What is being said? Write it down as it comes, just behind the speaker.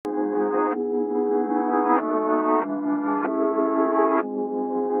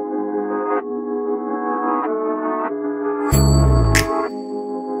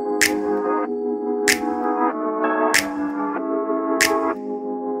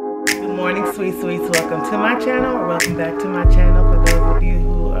morning, sweet sweets. Welcome to my channel, or welcome back to my channel. For those of you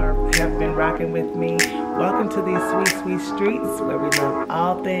who have been rocking with me, welcome to these sweet, sweet streets where we love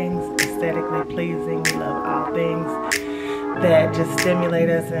all things aesthetically pleasing. We love all things that just stimulate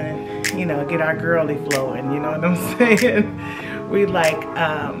us and, you know, get our girly flowing. You know what I'm saying? We like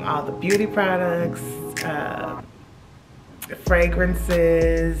all the beauty products,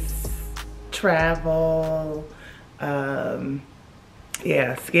 fragrances, travel,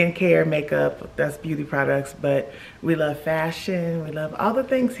 yeah, skincare, makeup, that's beauty products, but we love fashion, we love all the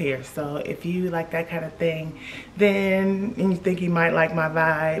things here. So if you like that kind of thing, then and you think you might like my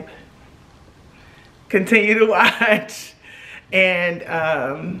vibe, continue to watch and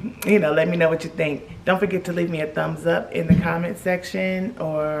you know, let me know what you think. Don't forget to leave me a thumbs up in the comment section,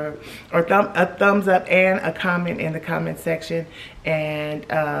 or a thumbs up and a comment in the comment section.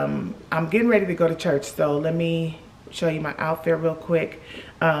 And I'm getting ready to go to church, so let me show you my outfit real quick.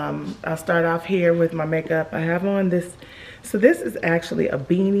 I'll start off here with my makeup. I have on this, so this is actually a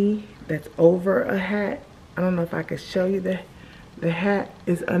beanie that's over a hat. I don't know if I can show you the hat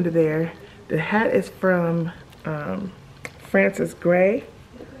is under there. The hat is from Francis Gray.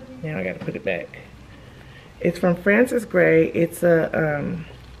 Now I gotta put it back. It's from Francis Gray. It's a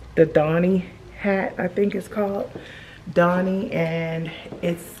the Dawnie hat, I think it's called. Dawnie, and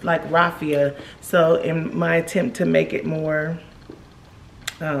it's like raffia. So in my attempt to make it more,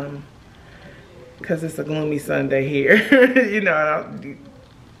 because it's a gloomy Sunday here, you know,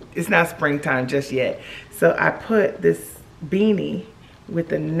 it's not springtime just yet. So I put this beanie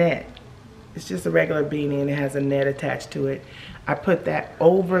with a net. It's just a regular beanie and it has a net attached to it. I put that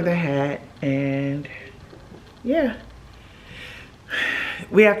over the hat, and yeah.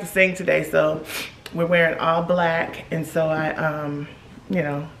 We have to sing today, so we're wearing all black, and so I, you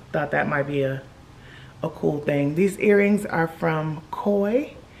know, thought that might be a cool thing. These earrings are from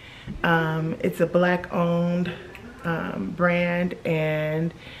Khoi. It's a black-owned brand,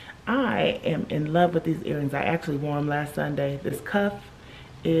 and I am in love with these earrings. I actually wore them last Sunday. This cuff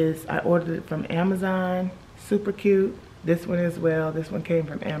is, I ordered it from Amazon. Super cute. This one as well. This one came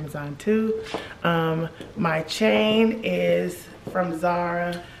from Amazon too. My chain is from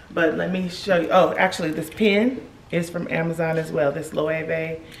Zara. But let me show you. Oh, actually, this pin is from Amazon as well. This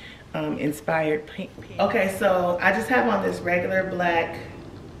Loewe inspired pink pin. Okay, so I just have on this regular black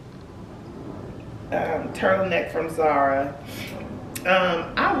turtleneck from Zara.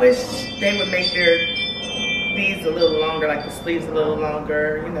 I wish they would make these a little longer, like the sleeves a little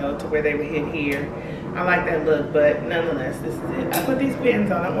longer, you know, to where they would hit here. I like that look, but nonetheless, this is it. I put these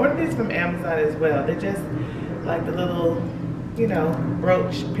pins on. I ordered these from Amazon as well. They're just like the little, you know,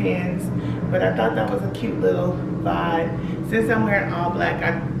 brooch pins, but I thought that was a cute little vibe. Since I'm wearing all black,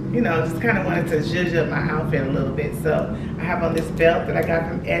 I, you know, just kind of wanted to zhuzh up my outfit a little bit. So I have on this belt that I got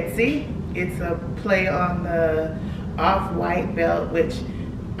from Etsy. It's a play on the off-white belt, which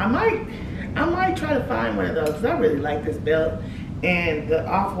I might try to find one of those, because I really like this belt. And the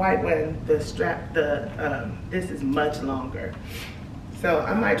off-white one, the strap, this is much longer. So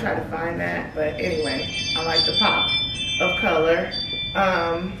I might try to find that, but anyway, I like the pop of color.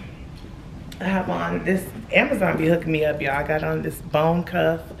 I have on this, Amazon be hooking me up, y'all. I got on this bone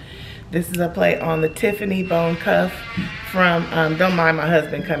cuff. This is a play on the Tiffany bone cuff from, don't mind my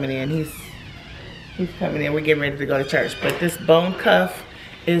husband coming in. He's coming in. We're getting ready to go to church. But this bone cuff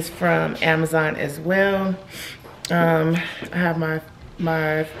is from Amazon as well. I have my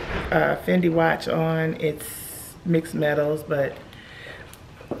Fendi watch on. It's mixed metals, but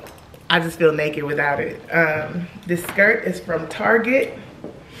I just feel naked without it. This skirt is from Target,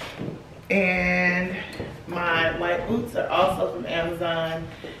 and my white boots are also from Amazon.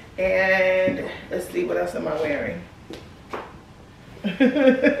 And let's see, what else am I wearing? Am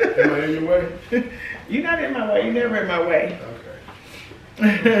I in your way? You're not in my way. You're never in my way.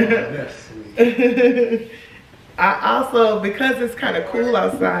 Okay. That's sweet. I also, because it's kind of cool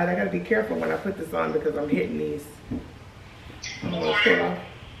outside, I gotta be careful when I put this on because I'm hitting these. I'm gonna pull off.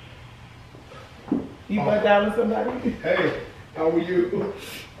 You butt down with somebody? Hey, how are you?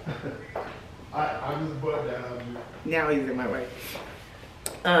 I just butt down. Now he's in my way.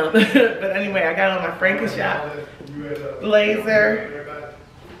 But anyway, I got on my Frankie Shop blazer.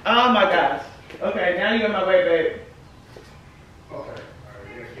 Oh my gosh. Okay, now you're in my way, babe. Okay. All right.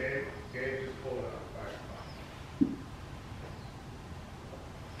 Yeah, Gabe just pulled up.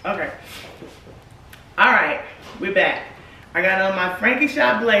 Okay. All right, we're back. I got on my Frankie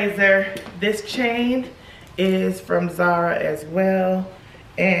Shop blazer. This chain is from Zara as well.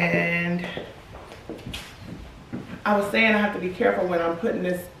 And I was saying I have to be careful when I'm putting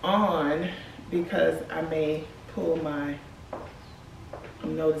this on because I may pull my, I'm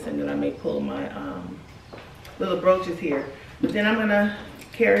noticing that I may pull my little brooches here. But then I'm gonna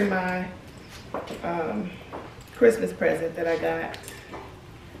carry my Christmas present that I got.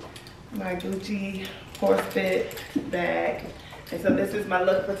 My Gucci horse fit bag. And so this is my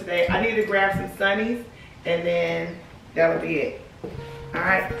look for today. I need to grab some sunnies and then that'll be it. All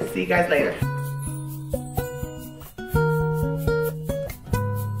right, see you guys later.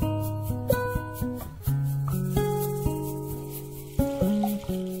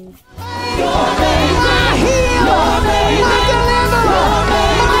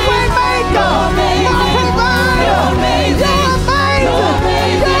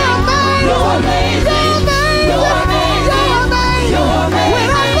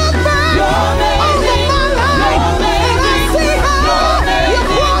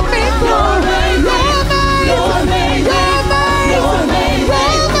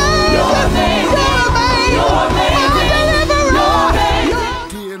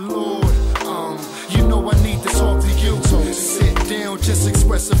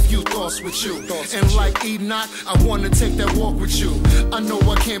 With you, and like Enoch, I want to take that walk with you. I know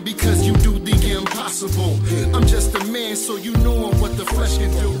I can't because you do the impossible. I'm just a man, so you know what the flesh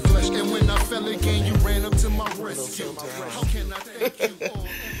can do. And when I fell again, you ran up to my rescue. How can I thank you all?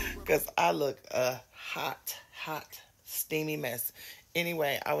 Because I look a hot, steamy mess.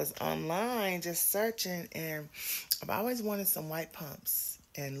 Anyway, I was online just searching, and I've always wanted some white pumps.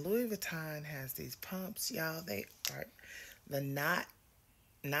 And Louis Vuitton has these pumps, y'all. They are the knot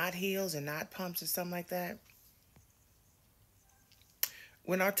heels or knot pumps or something like that.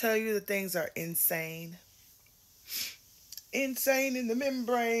 When I tell you the things are insane in the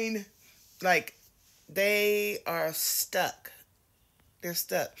membrane, like they are stuck. They're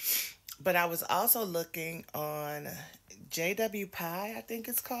stuck. But I was also looking on JW Pie, I think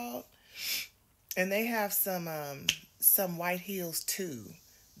it's called, and they have some white heels too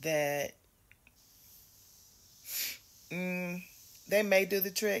that they may do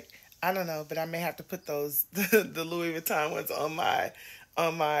the trick. I don't know, but I may have to put those the Louis Vuitton ones on my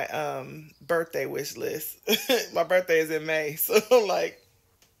birthday wish list. My birthday is in May, so I'm like,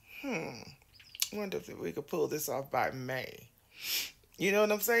 I wonder if we could pull this off by May. You know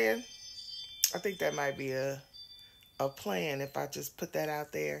what I'm saying? I think that might be a plan if I just put that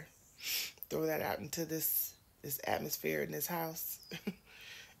out there, throw that out into this atmosphere in this house,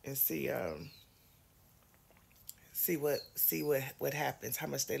 and see what happens, how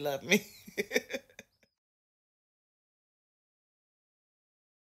much they love me.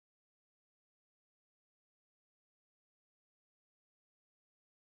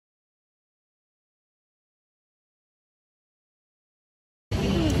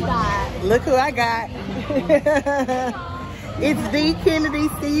 Look who I got. It's the Kennedy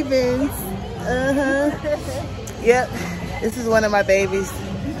Stevens. Yep, this is one of my babies.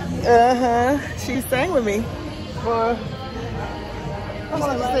 She sang with me. For how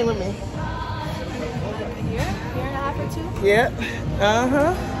long did you stay with me? A year and a half or two? Yep.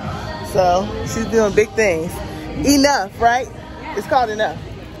 So she's doing big things. Enough, right? Yeah. It's called Enough.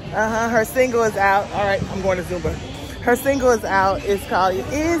 Her single is out. All right, I'm going to Zumba. Her single is out. It's called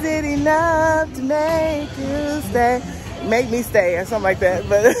Is It Enough to Make You Stay? Make Me Stay or something like that.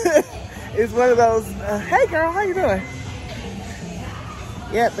 But it's one of those, hey girl, how you doing?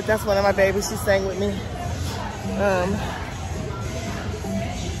 Yeah, but that's one of my babies. She sang with me.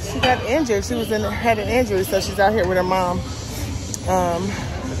 She got injured. She had an injury, so she's out here with her mom. I'm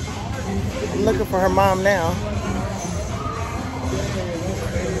looking for her mom now.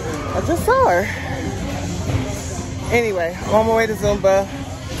 I just saw her. Anyway, I'm on my way to Zumba.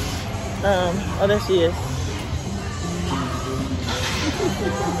 Oh, there she is.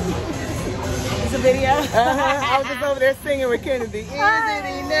 It's a video. I was just over there singing with Kennedy. Is it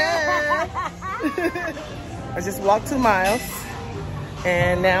enough? I just walked 2 miles,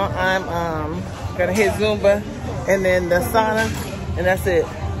 and now I'm gonna hit Zumba and then the sauna, and that's it.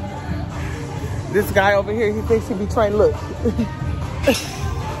 This guy over here, he thinks he be trying to look.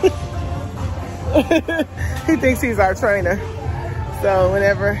 He thinks he's our trainer. So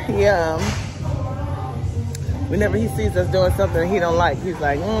whenever he sees us doing something he don't like, he's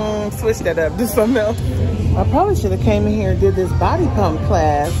like, switch that up, do something else. I probably should have came in here and did this body pump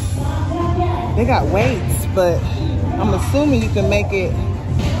class. They got weights, but I'm assuming you can make it,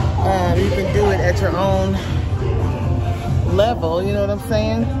 you can do it at your own level, you know what I'm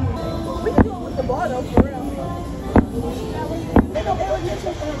saying? We can do it with the bar though, for real. They don't go get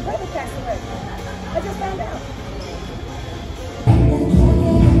your credit tax already. I just found out.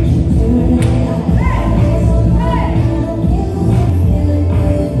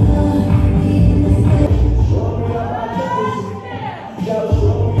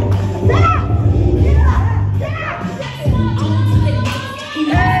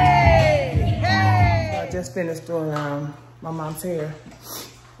 just finished doing my mom's hair.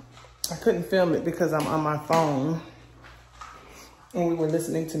 I couldn't film it because I'm on my phone. And we were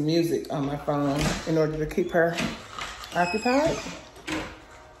listening to music on my phone in order to keep her occupied.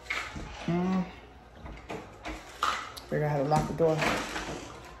 Figure out how to lock the door.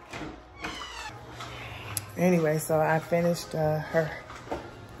 Anyway, so I finished her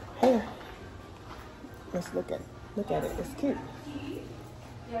hair. Let's look at it. Look at it. It's cute.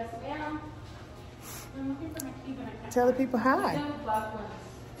 Yes, ma'am. Tell the people hi.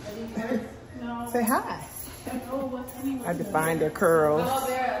 Say hi. I defined her curls.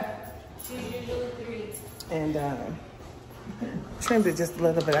 And trimmed it just a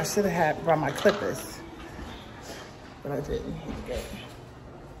little bit. I should have brought my clippers, but I didn't. Okay.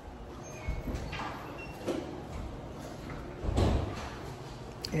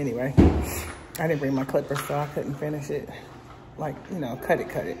 Anyway, I didn't bring my clippers, so I couldn't finish it. Like, you know, cut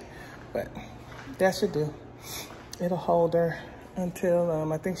it. But that should do. It'll hold her until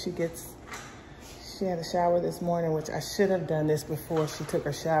I think she had a shower this morning, which I should have done this before she took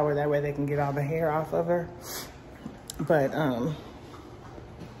her shower. That way they can get all the hair off of her. But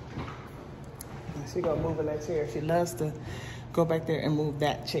she gonna move in that chair. She loves to go back there and move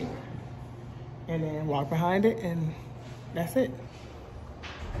that chair. And then walk behind it, and that's it.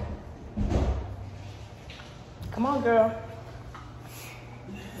 Come on, girl.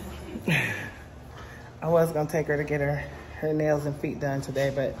 I was gonna take her to get her nails and feet done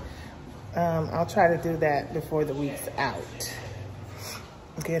today, but I'll try to do that before the week's out.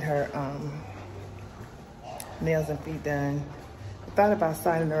 Get her nails and feet done. I thought about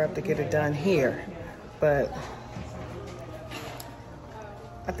signing her up to get it done here, but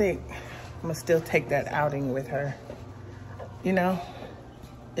I think I'm gonna still take that outing with her, you know,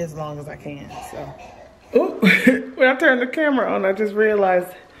 as long as I can, so. Ooh, when I turned the camera on, I just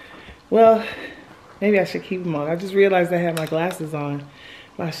realized, well, maybe I should keep them on. I just realized I had my glasses on,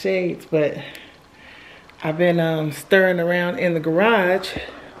 my shades, but I've been stirring around in the garage,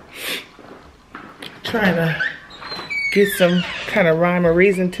 trying to get some kind of rhyme or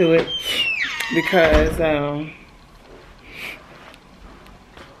reason to it, because,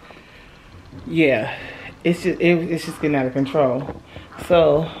 yeah, it's just getting out of control.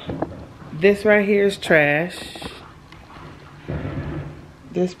 So, this right here is trash.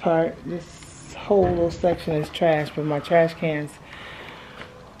 This part, this whole little section is trash, but my trash cans,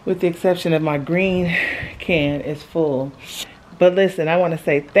 with the exception of my green can, is full. But listen, I want to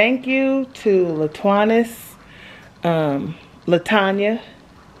say thank you to Latanya,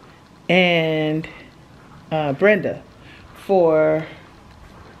 and Brenda for,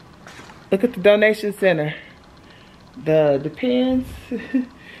 look at the donation center. The pins.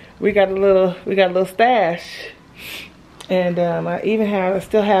 We got a little stash, and I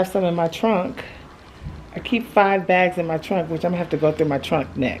still have some in my trunk. I keep 5 bags in my trunk, which I'm gonna have to go through my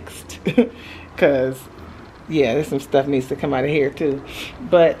trunk next, cause yeah, there's some stuff needs to come out of here too.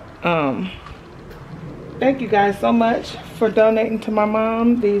 But thank you guys so much for donating to my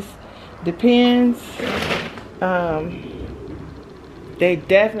mom the pins. They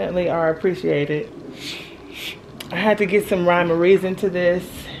definitely are appreciated. I had to get some rhyme or reason to this.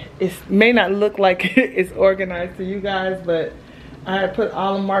 It may not look like it's organized to you guys, but I had put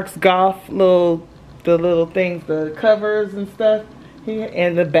all of Mark's golf the little things, the covers and stuff here,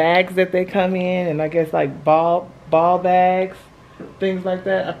 and the bags that they come in, and I guess like ball bags, things like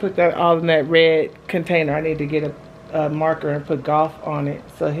that. I put that all in that red container. I need to get a marker and put golf on it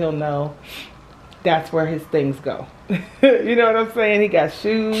so he'll know that's where his things go. You know what I'm saying? He got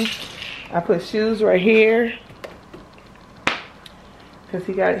shoes. I put shoes right here. Cause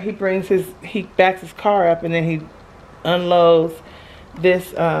he backs his car up, and then he unloads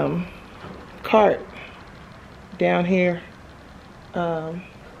this cart down here. I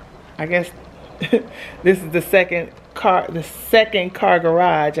guess this is the second car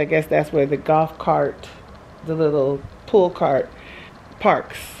garage. I guess that's where the golf cart, the little pull cart,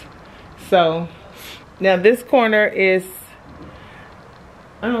 parks. So now this corner is,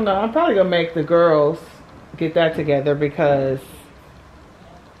 I don't know, I'm probably gonna make the girls get that together because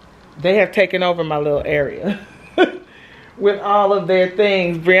they have taken over my little area with all of their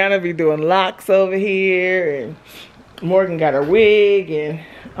things. Brianna be doing locks over here, and Morgan got her wig and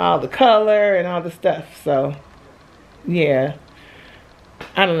all the color and all the stuff. So yeah,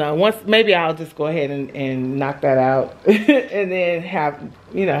 I don't know. Maybe I'll just go ahead and knock that out and then have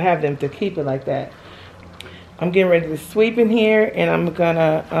them to keep it like that. I'm getting ready to sweep in here, and I'm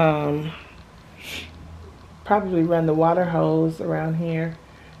gonna probably run the water hose around here.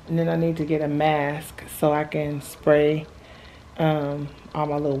 And then I need to get a mask so I can spray all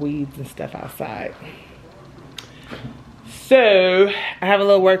my little weeds and stuff outside. So I have a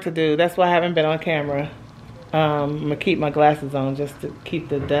little work to do. That's why I haven't been on camera. I'm gonna keep my glasses on just to keep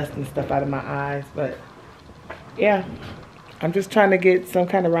the dust and stuff out of my eyes. But yeah, I'm just trying to get some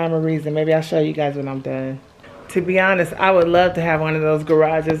kind of rhyme or reason. Maybe I'll show you guys when I'm done. To be honest, I would love to have one of those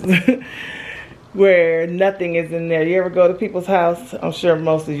garages where nothing is in there. You ever go to people's house? I'm sure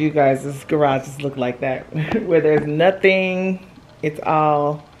most of you guys' garages look like that. Where there's nothing, it's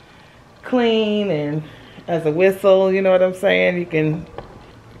all clean and as a whistle, you know what I'm saying? You can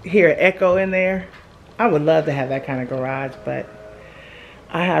hear an echo in there. I would love to have that kind of garage, but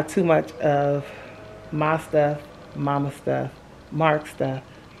I have too much of my stuff, mama stuff, Mark stuff,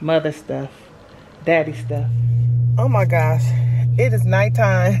 mother stuff, daddy stuff. Oh my gosh, it is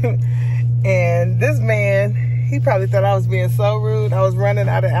nighttime. And this man, he probably thought I was being so rude. I was running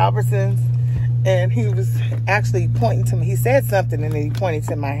out of Albertsons and he was actually pointing to me. He said something and then he pointed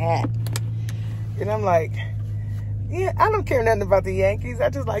to my hat. And I'm like, yeah, I don't care nothing about the Yankees. I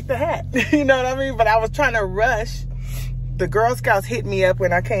just like the hat. You know what I mean? But I was trying to rush. The Girl Scouts hit me up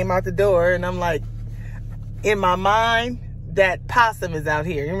when I came out the door. And I'm like, in my mind, that possum is out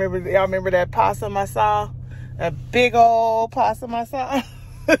here. Y'all remember that possum I saw? A big old possum I saw?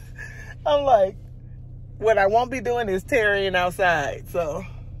 I'm like, what I won't be doing is tarrying outside. So,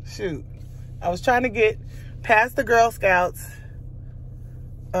 shoot. I was trying to get past the Girl Scouts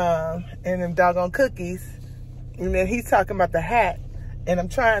and them doggone cookies. And then he's talking about the hat. And I'm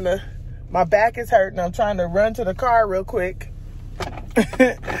trying to, my back is hurting. I'm trying to run to the car real quick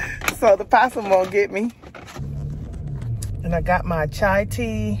so the possum won't get me. And I got my chai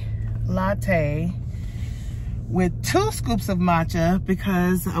tea latte with 2 scoops of matcha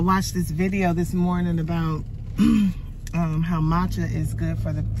because I watched this video this morning about how matcha is good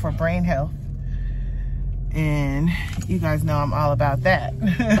for brain health. And you guys know I'm all about that.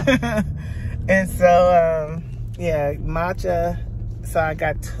 And so, yeah, matcha. So I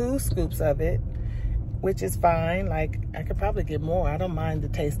got 2 scoops of it, which is fine. Like, I could probably get more. I don't mind the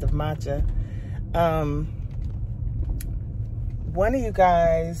taste of matcha. One of you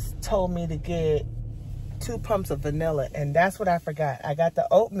guys told me to get 2 pumps of vanilla, and that's what I forgot. I got the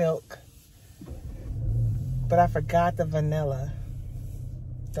oat milk, but I forgot the vanilla.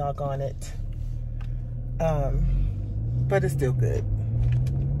 Doggone it. But it's still good.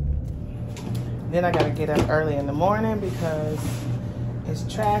 Then I gotta get up early in the morning because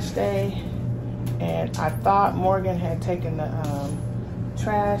it's trash day, and I thought Morgan had taken the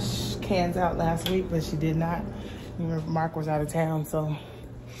trash cans out last week, but she did not. Remember, Mark was out of town, so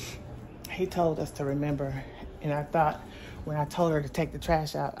he told us to remember. And I thought, when I told her to take the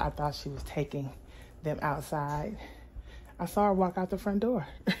trash out, I thought she was taking them outside. I saw her walk out the front door.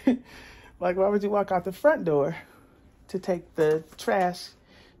 Like, why would you walk out the front door to take the trash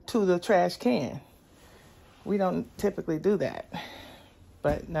to the trash can? We don't typically do that.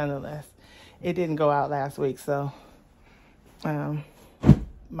 But nonetheless, it didn't go out last week, so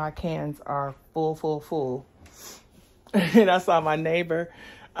my cans are full. And I saw my neighbor.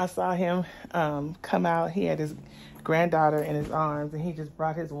 I saw him come out. He had his granddaughter in his arms, and he just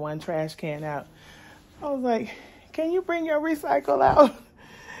brought his 1 trash can out. I was like, can you bring your recycle out?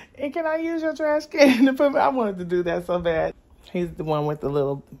 And can I use your trash can to put? I wanted to do that so bad. He's the one with the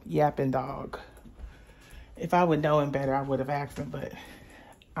little yapping dog. If I would know him better, I would have asked him, but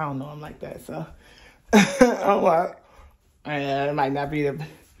I don't know him like that, so I'm like, it might not be the,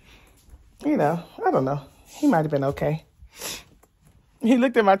 you know, I don't know. He might have been okay. He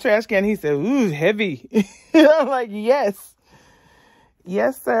looked at my trash can. He said, ooh, heavy. I'm like, yes.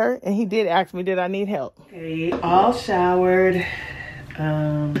 Yes, sir. And he did ask me, did I need help? Okay, all showered.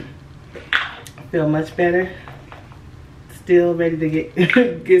 I feel much better. Still ready to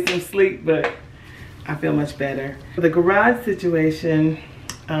get some sleep, but I feel much better. For the garage situation,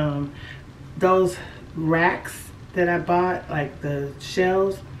 those racks that I bought, like the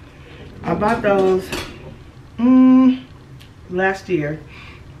shelves, I bought those last year,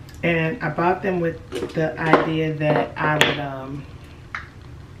 and I bought them with the idea that I would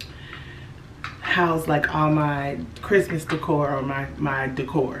house like all my Christmas decor or my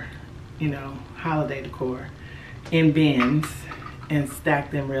decor, you know, holiday decor in bins and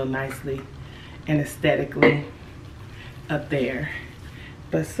stack them real nicely and aesthetically up there.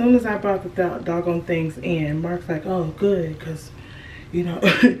 But as soon as I brought the doggone things in, Mark's like, oh, good, because, you know,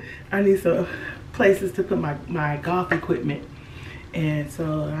 I need some places to put my golf equipment. And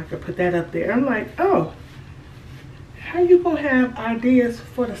so I could put that up there. I'm like, oh, how you gonna have ideas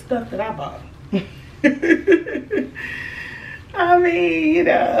for the stuff that I bought? I mean, you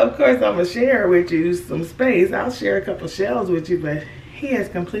know, of course I'm gonna share with you some space. I'll share a couple shelves with you, but he has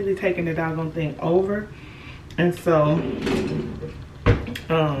completely taken the doggone thing over. And so,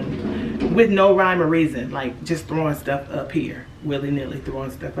 with no rhyme or reason, like just throwing stuff up here, willy-nilly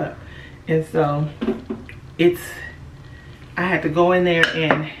throwing stuff up. And so, I had to go in there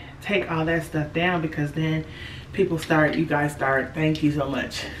and take all that stuff down, because then people you guys start, thank you so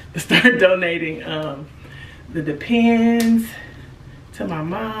much, start donating the Depends to my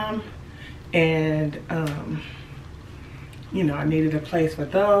mom. And you know, I needed a place for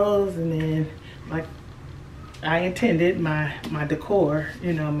those. And then, like I intended, my decor,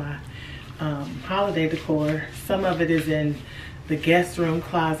 you know, my holiday decor, some of it is in the guest room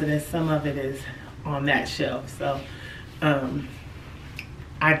closet and some of it is on that shelf. So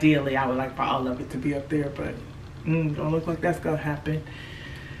ideally I would like for all of it to be up there, but don't look like that's gonna happen.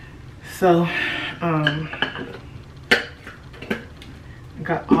 So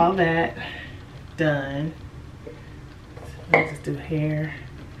got all that done. So let me just do hair.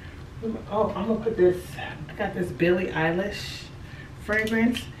 Oh, I'm gonna put this, I got this Billie Eilish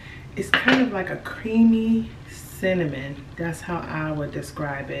fragrance. It's kind of like a creamy cinnamon. That's how I would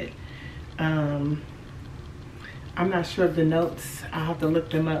describe it. I'm not sure of the notes. I'll have to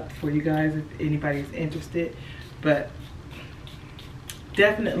look them up for you guys if anybody's interested. But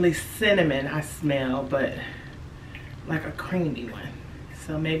definitely cinnamon I smell, but like a creamy one.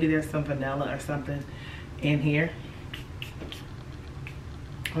 So maybe there's some vanilla or something in here.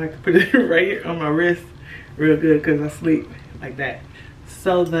 I like to put it right here on my wrist real good because I sleep like that.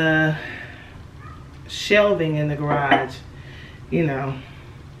 So the shelving in the garage, you know,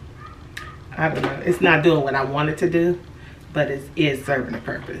 I don't know, it's not doing what I want it to do, but it is serving a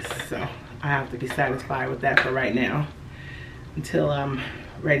purpose. So I have to be satisfied with that for right now until I'm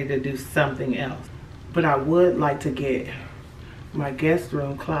ready to do something else. But I would like to get my guest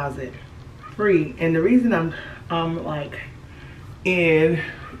room closet free. And the reason I'm like in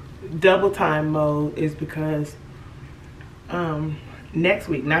double time mode is because next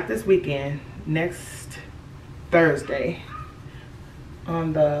week, not this weekend, next Thursday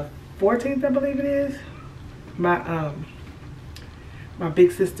on the 14th, I believe it is, my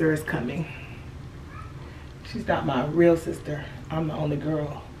big sister is coming. She's not my real sister. I'm the only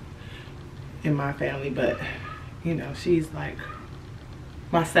girl in my family, but you know, she's like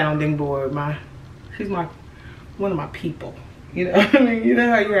my sounding board. She's one of my people. You know what I mean? You know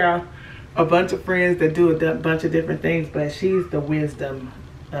how you have a bunch of friends that do a bunch of different things, but she's the wisdom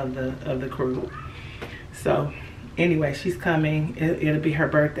of the crew. So anyway, she's coming. It'll be her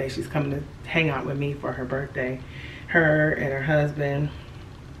birthday. She's coming to hang out with me for her birthday. Her and her husband.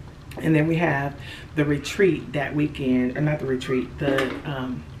 And then we have the retreat that weekend, or not the retreat,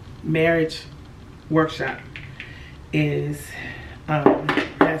 the marriage workshop is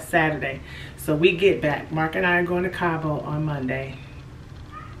that Saturday. So we get back. Mark and I are going to Cabo on Monday.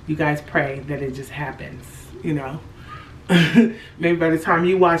 You guys pray that it just happens, you know. Maybe by the time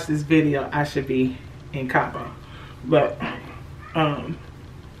you watch this video, I should be in Cabo. But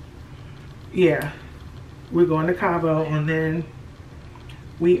yeah, we're going to Cabo, and then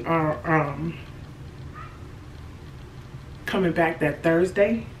we are coming back that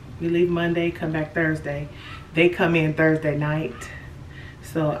Thursday. We leave Monday, come back Thursday. They come in Thursday night,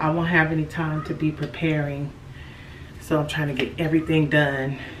 so I won't have any time to be preparing. So I'm trying to get everything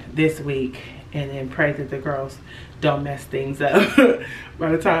done this week and then pray that the girls don't mess things up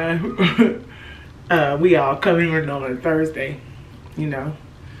by the time we all come in on a Thursday, you know.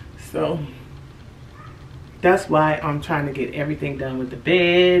 So that's why I'm trying to get everything done with the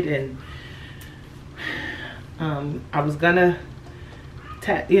bed. And I was gonna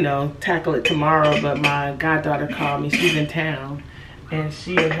tackle it tomorrow, but my goddaughter called me. She's in town, and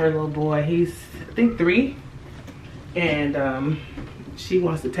she and her little boy, he's I think 3, and she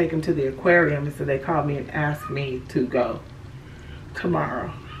wants to take him to the aquarium, and so they called me and asked me to go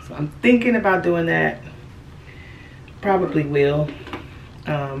tomorrow. So I'm thinking about doing that. Probably will,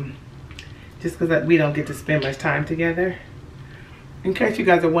 just because we don't get to spend much time together. In case you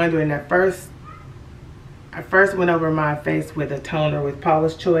guys are wondering, I first went over my face with a toner with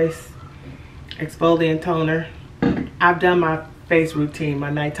Paula's Choice exfoliant toner. I've done my face routine, my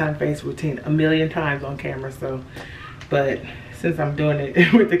nighttime face routine, a million times on camera. So, but since I'm doing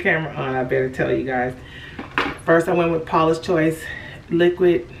it with the camera on, I better tell you guys. First, I went with Paula's Choice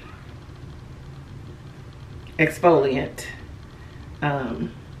liquid exfoliant,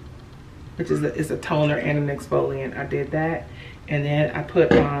 which is it's a toner and an exfoliant. I did that. And then I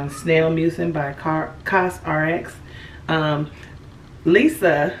put on Snail Mucin by CosRx.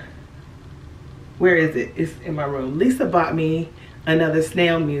 Lisa, where is it? It's in my room. Lisa bought me another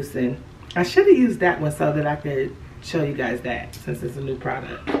Snail Mucin. I should have used that one so that I could show you guys that, since it's a new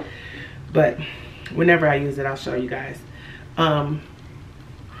product. But whenever I use it, I'll show you guys.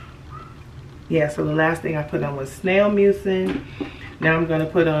 Yeah, so the last thing I put on was Snail Mucin. Now I'm gonna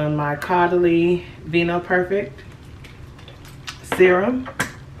put on my Caudalie Vino Perfect serum,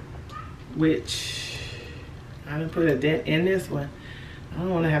 which I didn't put a dent in this one. I don't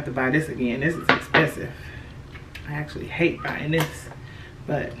want to have to buy this again. This is expensive. I actually hate buying this,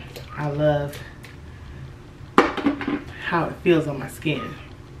 but I love how it feels on my skin.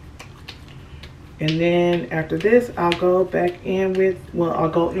 And then after this, I'll go back in with, well, I'll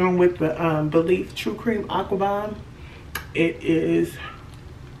go in with the Belief True Cream Aqua Bomb. It is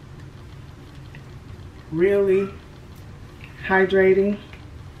really hydrating.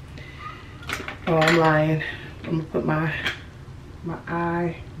 Oh, I'm lying. I'm gonna put my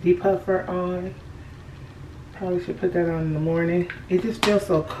eye depuffer on. Probably should put that on in the morning. It just feels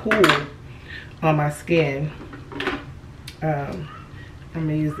so cool on my skin. I'm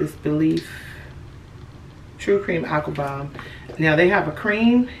gonna use this Belief True Cream Aqua Bomb. Now they have a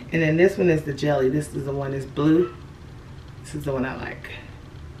cream, and then this one is the jelly. This is the one that's blue. This is the one I like,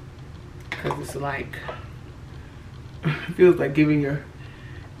 because it's like, it feels like giving your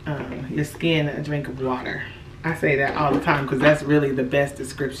skin a drink of water. I say that all the time because that's really the best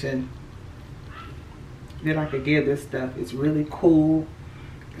description that I could give this stuff. It's really cool.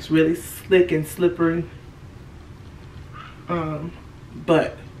 It's really slick and slippery.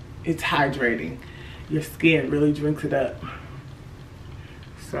 But it's hydrating. Your skin really drinks it up.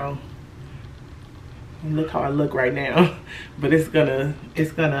 So, and look how I look right now. But it's gonna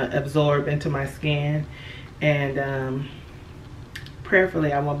absorb into my skin, and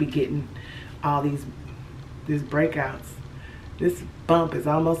prayerfully I won't be getting all these breakouts. This bump is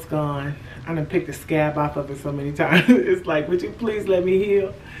almost gone. I done picked the scab off of it so many times. It's like, would you please let me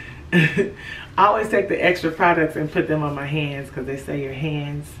heal? I always take the extra products and put them on my hands, because they say your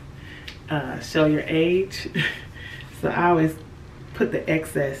hands show your age. So I always put the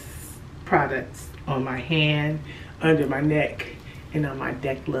excess products on my hand, under my neck, and on my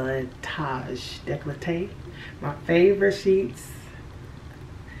décolleté, my favorite sheets.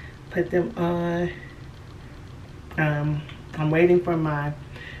 Put them on. I'm waiting for my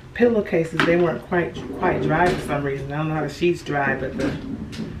pillowcases. They weren't quite dry for some reason. I don't know how the sheets dry, but the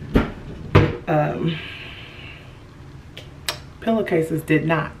pillowcases did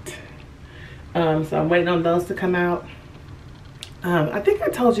not. So I'm waiting on those to come out. I think I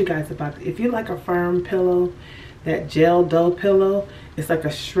told you guys about it. If you like a firm pillow, that gel dough pillow, it's like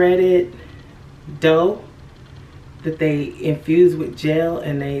a shredded dough that they infuse with gel,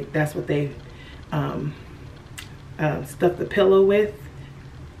 and that's what they stuff the pillow with.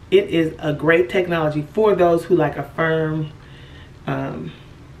 It is a great technology for those who like a firm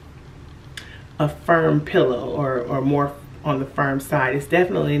pillow, or more on the firm side. It's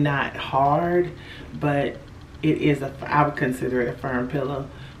definitely not hard, but it is I would consider it a firm pillow.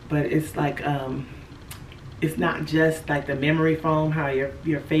 But it's like it's not just like the memory foam, how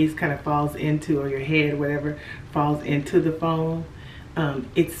your face kind of falls into, or your head, whatever, falls into the foam.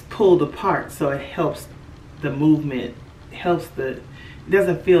 It's pulled apart, so it helps the movement, it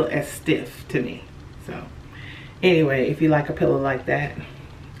doesn't feel as stiff to me. So anyway, if you like a pillow like that,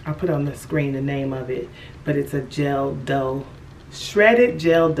 I'll put on the screen the name of it, but it's a gel dough, shredded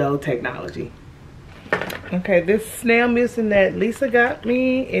gel dough technology. Okay, this snail mucin that Lisa got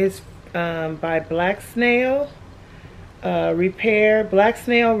me is by Black Snail Repair, Black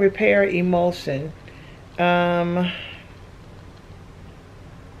Snail Repair Emulsion.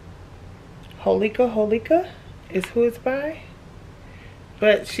 Holika is who it's by,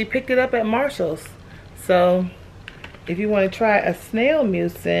 but she picked it up at Marshall's. So if you want to try a snail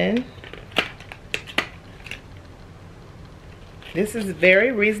mucin, this is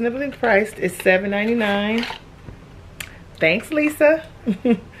very reasonably priced. It's $7.99. Thanks, Lisa.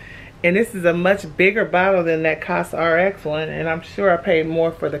 And this is a much bigger bottle than that CosRX one, and I'm sure I paid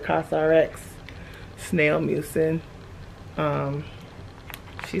more for the CosRX snail mucin.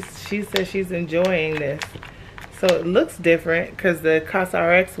 She says she's enjoying this. So it looks different because the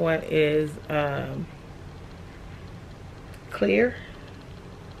CosRX one is clear.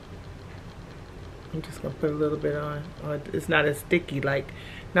 I'm just gonna put a little bit on. It's not as sticky, like,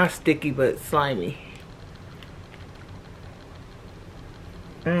 not sticky, but slimy.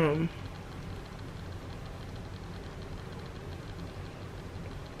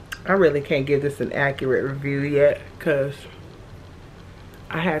 I really can't give this an accurate review yet because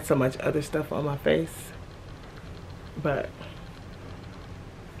I had so much other stuff on my face. But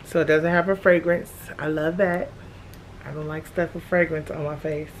so it doesn't have a fragrance. I love that. I don't like stuff with fragrance on my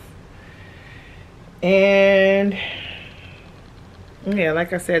face. And yeah,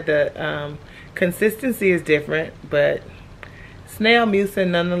 like I said, the Consistency is different, but snail mucin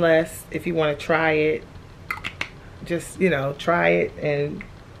nonetheless. If you want to try it, just, you know, try it and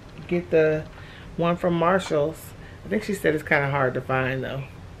get the one from Marshall's. I think she said it's kind of hard to find though.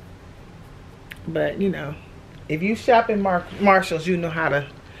 But, you know, if you shop in Marshall's, you know how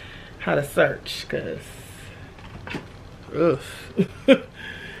to search, cause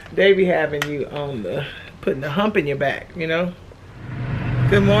they be having you on the putting the hump in your back, you know.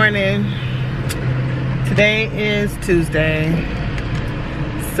 Good morning. Today is Tuesday.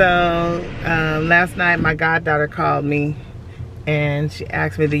 So last night my goddaughter called me and she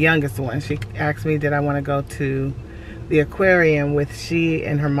asked me, the youngest one, she asked me did I want to go to the aquarium with she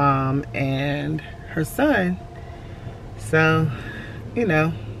and her mom and her son. So, you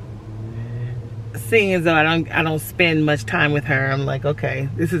know, seeing as though I don't spend much time with her, I'm like, okay,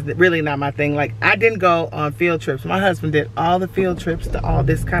 this is really not my thing. Like, I didn't go on field trips. My husband did all the field trips to all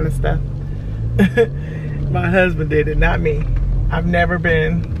this kind of stuff. My husband did it, not me. I've never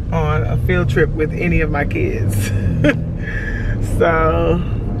been on a field trip with any of my kids. So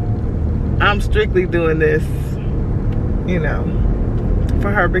I'm strictly doing this, you know,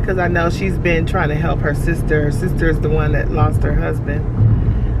 for her, because I know she's been trying to help her sister. Her sister is the one that lost her husband.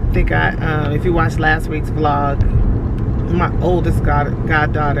 I think if you watched last week's vlog, my oldest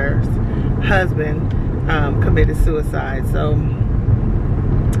goddaughter's husband committed suicide. So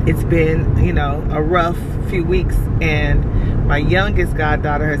it's been, you know, a rough few weeks, and my youngest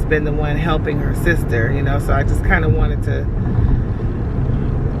goddaughter has been the one helping her sister, you know, so I just kind of wanted to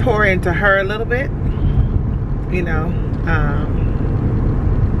pour into her a little bit, you know.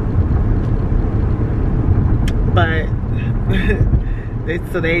 But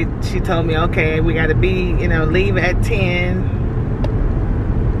she told me, okay, we got to be, you know, leave at 10.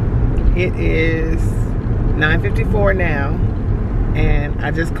 It is 9:54 now, and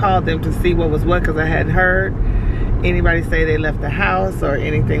I just called them to see what was what, because I hadn't heard anybody say they left the house or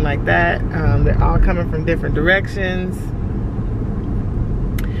anything like that. They're all coming from different directions.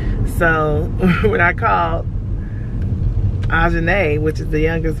 So when I called Ajane, which is the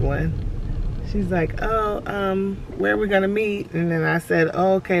youngest one, she's like, oh, where are we gonna meet? And then I said,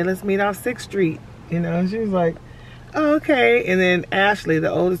 oh, okay, let's meet off 6th Street. You know, and she was like, oh, okay. And then Ashley,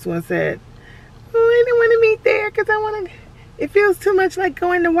 the oldest one, said, oh, I didn't want to meet there because it feels too much like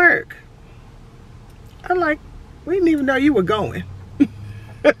going to work. I'm like, we didn't even know you were going.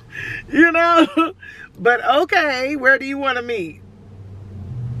 You know? But okay, where do you want to meet?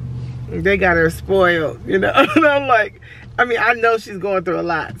 They got her spoiled, you know? And I'm like, I mean, I know she's going through a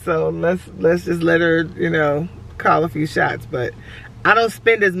lot, so let's just let her, you know, call a few shots. But I don't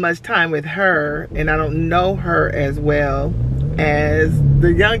spend as much time with her, and I don't know her as well as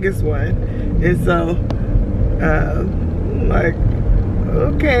the youngest one. And so, I'm like,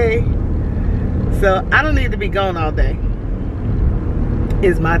 okay. So I don't need to be gone all day,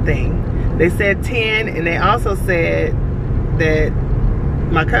 is my thing. They said 10, and they also said that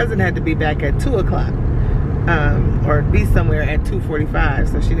my cousin had to be back at 2 o'clock. Or be somewhere at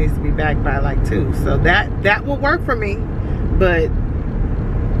 2:45, so she needs to be back by like 2. So that will work for me, but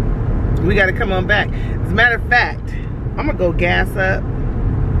we got to come on back. As a matter of fact, I'm gonna go gas up,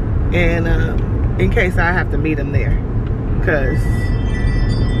 and in case I have to meet him there, because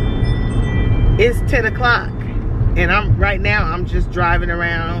it's 10 o'clock, and right now I'm just driving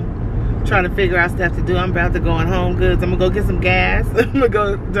around trying to figure out stuff to do. I'm about to go on Home Goods. I'm gonna go get some gas. I'm gonna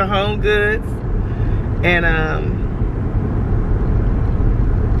go to Home Goods. And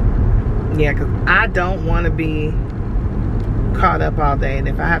yeah, because I don't want to be caught up all day, and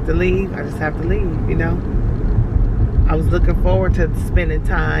if I have to leave, I just have to leave, you know. I was looking forward to spending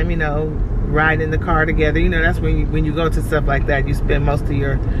time, you know, riding in the car together. You know, that's when you go to stuff like that, you spend most of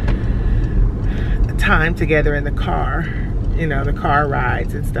your time together in the car, you know, the car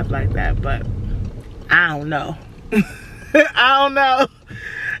rides and stuff like that. But I don't know. I don't know.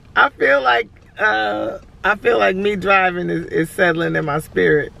 I feel like me driving is settling in my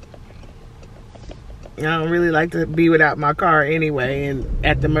spirit. I don't really like to be without my car anyway, and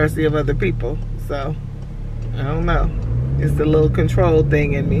at the mercy of other people. So, I don't know. It's the little control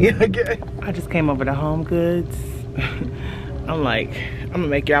thing in me, I guess. I just came over to Home Goods. I'm like, I'm gonna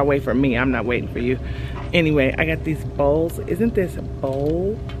make y'all wait for me. I'm not waiting for you. Anyway, I got these bowls. Isn't this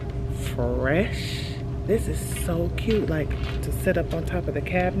bowl fresh? This is so cute, like to sit up on top of the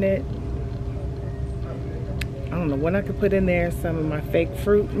cabinet. I don't know what I could put in there. Some of my fake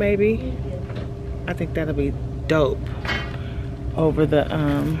fruit, maybe. I think that'll be dope over the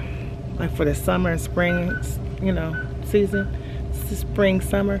like for the summer and spring, you know, season. It's spring,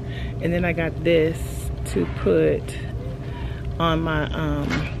 summer. And then I got this to put on my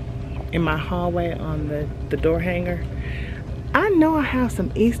in my hallway on the door hanger. I know I have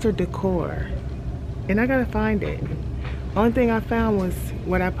some Easter decor and I gotta find it. Only thing I found was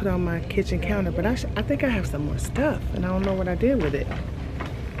what I put on my kitchen counter, but I think I have some more stuff and I don't know what I did with it.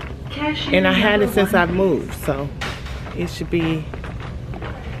 And I had it since I've moved, so it should be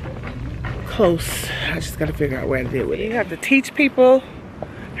close. I just gotta figure out what I did with it. You have to teach people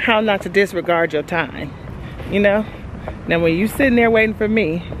how not to disregard your time, you know? Now when you sitting there waiting for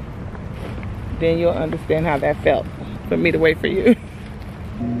me, then you'll understand how that felt for me to wait for you.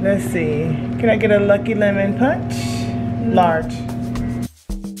 Let's see, can I get a Lucky Lemon Punch? Large.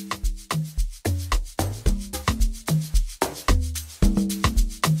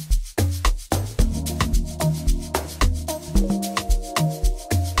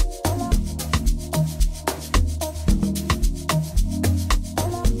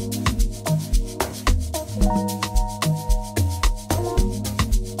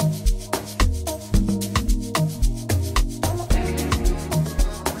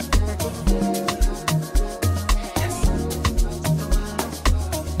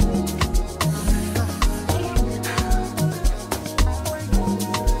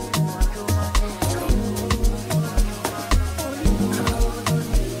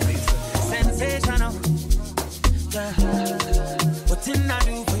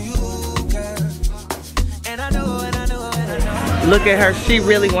 Look at her, she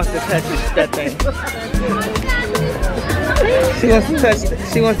really wants to touch that thing.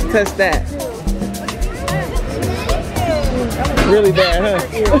 She wants to touch that. Really bad, huh?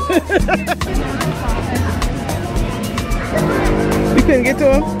 You couldn't get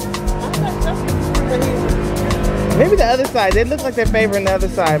to him? Maybe the other side. They look like they're favoring the other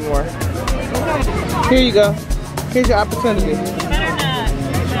side more. Here you go. Here's your opportunity.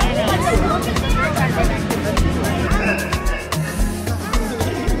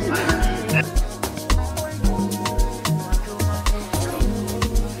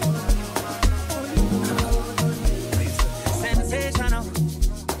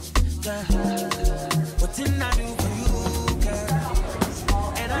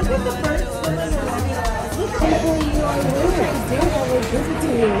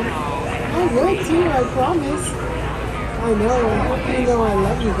 I will too, I promise. I know. You know I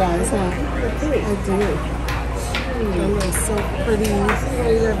love you guys, huh? I do. You look so pretty.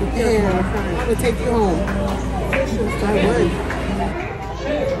 Yeah, I would take you home. I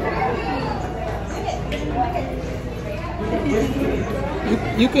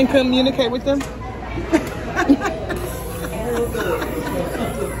would. You can communicate with them?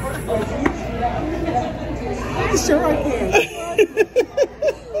 Sure I can.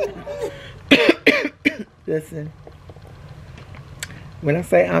 Listen, when I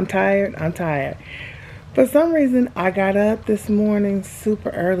say I'm tired, I'm tired. For some reason, I got up this morning super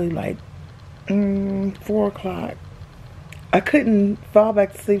early, like 4 o'clock. I couldn't fall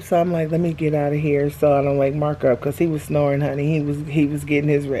back to sleep, so I'm like, let me get out of here so I don't wake Mark up, because he was snoring, honey. He was getting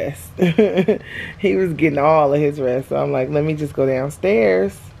his rest. He was getting all of his rest. So I'm like, let me just go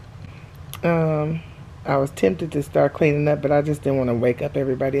downstairs. I was tempted to start cleaning up, but I just didn't want to wake up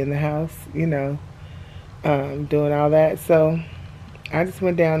everybody in the house, you know, doing all that. So I just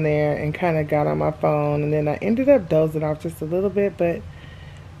went down there and kind of got on my phone, and then I ended up dozing off just a little bit, but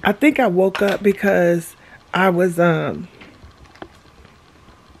I think I woke up because I was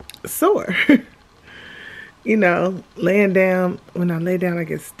sore. You know, laying down, when I lay down I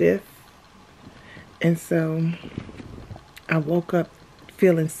get stiff, and so I woke up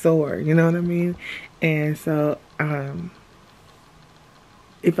feeling sore, you know what I mean? And so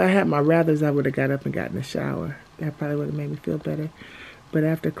if I had my rathers, I would have got up and got in the shower. That probably would have made me feel better. But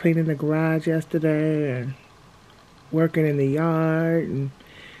after cleaning the garage yesterday and working in the yard and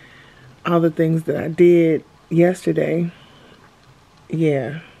all the things that I did yesterday,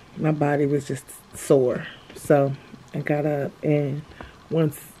 yeah, my body was just sore. So I got up, and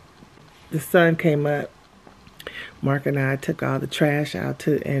once the sun came up, Mark and I took all the trash out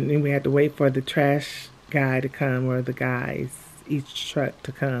and then we had to wait for the trash guy to come, or the guys, each truck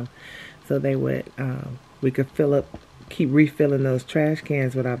to come, so they would, we could keep refilling those trash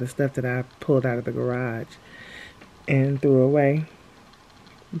cans with all the stuff that I pulled out of the garage and threw away.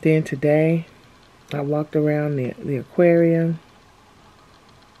 Then today, I walked around the aquarium.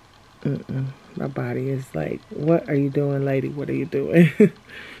 My body is like, what are you doing, lady? What are you doing?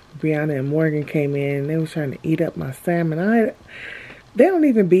 Brianna and Morgan came in. They was trying to eat up my salmon. They don't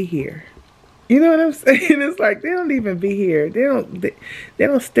even be here. You know what I'm saying? It's like they don't even be here. They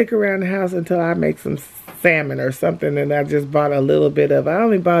don't stick around the house until I make some salmon or something. And I just bought a little bit of. I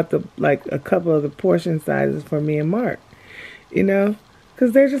only bought a couple of the portion sizes for me and Mark. You know,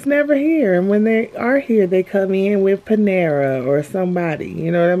 Because they're just never here. And when they are here, they come in with Panera or somebody.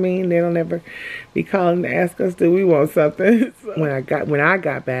 You know what I mean? They don't ever be calling to ask us, do we want something? So when I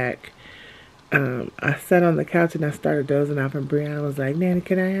got back, I sat on the couch and I started dozing off, and Brianna was like, Nanny,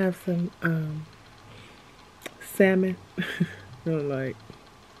 can I have some salmon? And I'm like,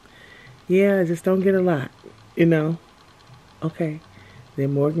 yeah, just don't get a lot, you know? Okay.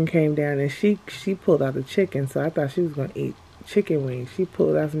 Then Morgan came down and she pulled out the chicken, so I thought she was going to eat chicken wings. She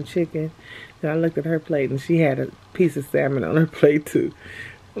pulled out some chicken. Then I looked at her plate and she had a piece of salmon on her plate too.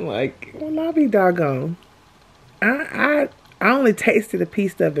 I'm like, well, I'll be doggone. I only tasted a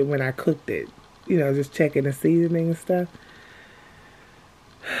piece of it when I cooked it. You know, just checking the seasoning and stuff.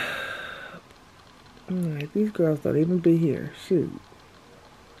 I'm like, these girls don't even be here. Shoot.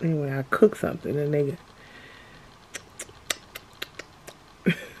 Anyway, I cook something and they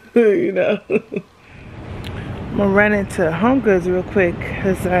you know. I'm gonna run into HomeGoods real quick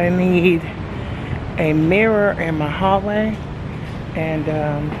because I need a mirror in my hallway, and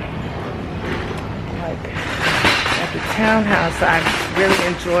like at the townhouse, I really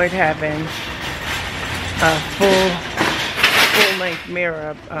enjoyed having a full-length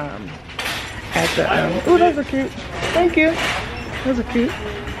mirror at the oh, those are cute. Thank you. Those are cute.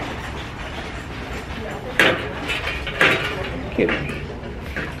 Cute.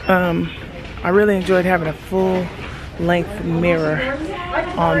 I really enjoyed having a full-length mirror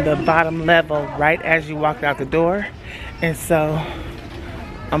on the bottom level right as you walked out the door. And so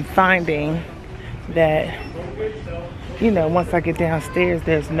I'm finding that, you know, once I get downstairs,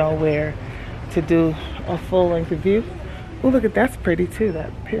 there's nowhere to do a full-length view. Oh, look at that's pretty too,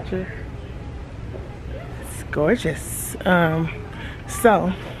 that picture. It's gorgeous.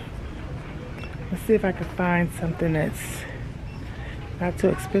 So let's see if I can find something that's not too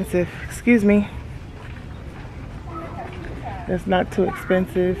expensive. Excuse me. That's not too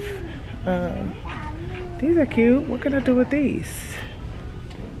expensive. These are cute. What can I do with these?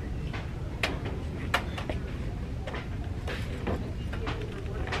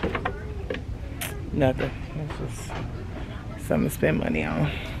 Nothing. It's just something to spend money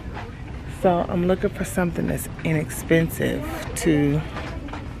on. So I'm looking for something that's inexpensive to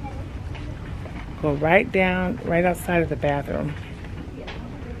go right outside of the bathroom.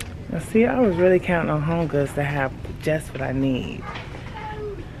 Now see, I was really counting on HomeGoods to have just what I need.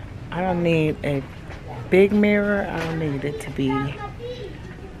 I don't need a big mirror. I don't need it to be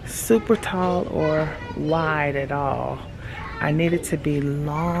super tall or wide at all. I need it to be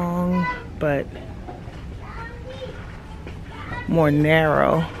long, but more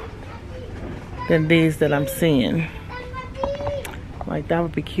narrow than these that I'm seeing. Like, that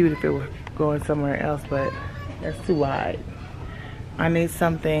would be cute if it were going somewhere else, but that's too wide. I need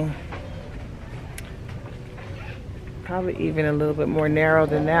something probably even a little bit more narrow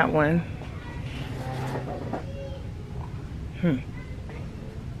than that one.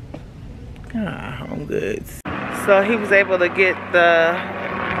 HomeGoods. So he was able to get the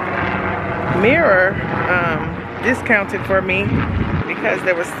mirror discounted for me because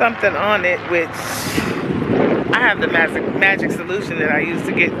there was something on it, which I have the magic solution that I use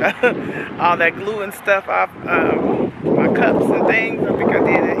to get all that glue and stuff off my cups and things. I think I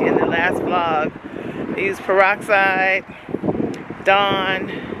did it in the last vlog. I used peroxide,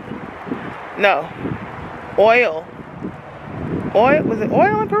 oil. Was it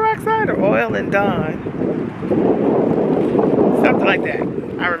oil and peroxide or oil and Dawn? Something like that.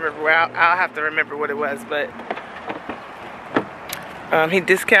 I remember. I'll have to remember what it was, but he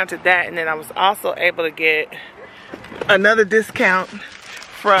discounted that, and then I was also able to get another discount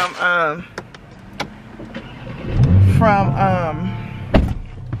from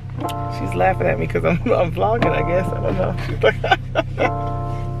she's laughing at me because I'm vlogging, I guess. I don't know. She's like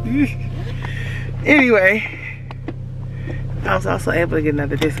anyway, I was also able to get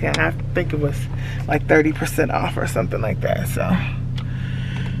another discount. I think it was like 30% off or something like that. So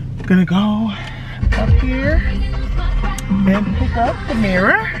I'm gonna go up here and pick up the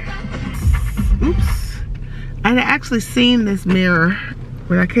mirror. Oops. I had actually seen this mirror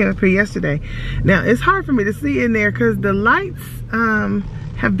when I came up here yesterday. Now it's hard for me to see in there because the lights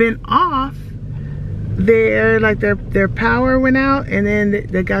have been off. They're like their power went out, and then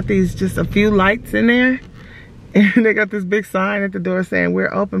they got these just a few lights in there, and they got this big sign at the door saying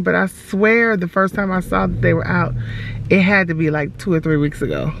we're open. But I swear the first time I saw that they were out, it had to be like 2 or 3 weeks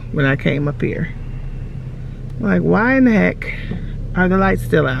ago when I came up here. Like, why in the heck are the lights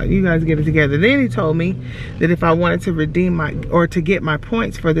still out? You guys get it together. Then he told me that if I wanted to redeem to get my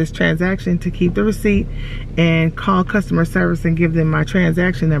points for this transaction, to keep the receipt and call customer service and give them my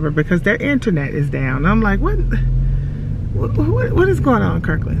transaction number because their internet is down. I'm like, what? What is going on,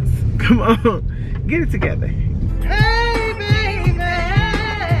 Kirklands? Come on, get it together. Hey, baby,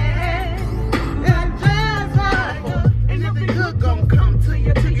 that's just like you. And if the good gon' come to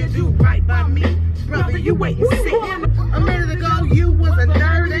you till you do right by me, brother, you wait and see. A minute ago, you was a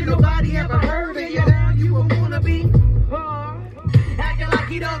nerd, ain't nobody ever heard of you. Now you a wannabe, acting like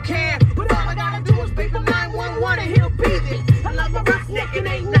you don't care. But all I gotta do is pick the 911 and he'll beat it. I love my roughneck and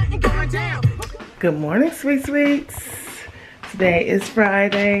ain't nothing going down. Good morning, sweet sweets. Today is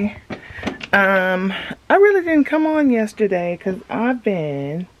Friday. I really didn't come on yesterday because I've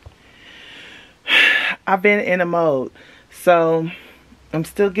been in a mode. So I'm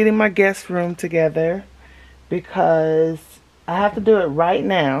still getting my guest room together because I have to do it right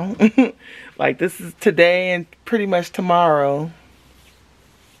now. Like, this is today and pretty much tomorrow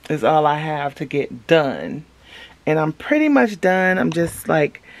is all I have to get done. And I'm pretty much done. I'm just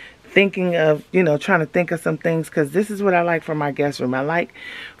like thinking of, you know, trying to think of some things, because this is what I like for my guest room. I like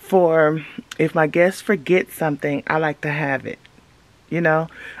for, if my guests forget something, I like to have it, you know,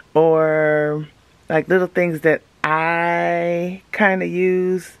 or like little things that I kind of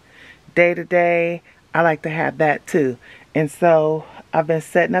use day to day. I like to have that too. And so I've been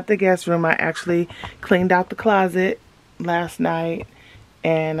setting up the guest room. I actually cleaned out the closet last night,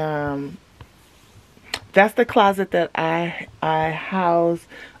 and that's the closet that I house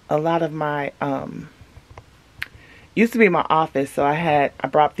a lot of my, used to be my office, so I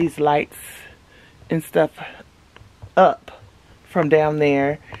brought these lights and stuff up from down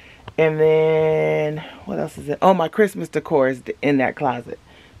there. And then, what else is it? Oh, my Christmas decor is in that closet.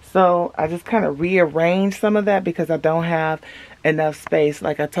 So I just kind of rearranged some of that because I don't have enough space.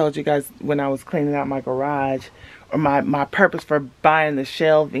 Like I told you guys when I was cleaning out my garage, or my purpose for buying the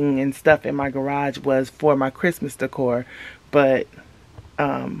shelving and stuff in my garage was for my Christmas decor. But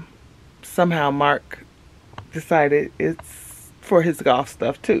somehow Mark decided it's for his golf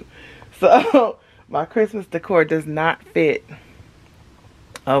stuff too. So my Christmas decor does not fit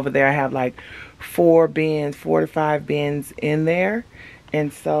over there. I have like 4 to 5 bins in there.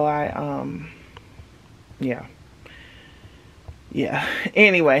 And so yeah.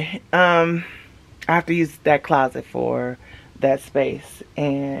 Anyway, I have to use that closet for that space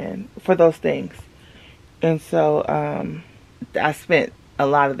and for those things. And so I spent a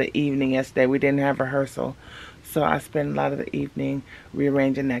lot of the evening yesterday. We didn't have rehearsal, so I spent a lot of the evening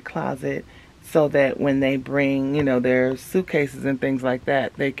rearranging that closet so that when they bring, you know, their suitcases and things like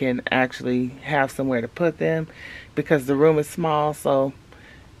that, they can actually have somewhere to put them, because the room is small. So,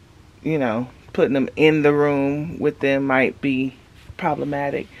 you know, putting them in the room with them might be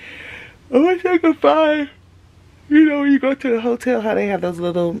problematic. I wish I could find, you know, when you go to the hotel, how they have those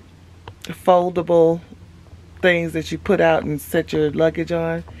little foldable things that you put out and set your luggage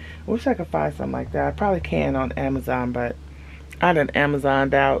on. I wish I could find something like that. I probably can on Amazon, but I done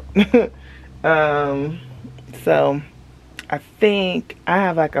Amazoned out. So I think I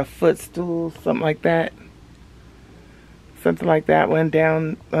have like a footstool, something like that. Something like that one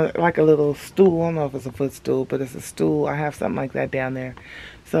down, like a little stool. I don't know if it's a footstool, but it's a stool. I have something like that down there.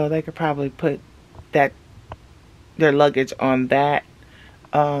 So they could probably put their luggage on that.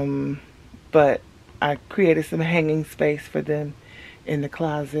 But I created some hanging space for them in the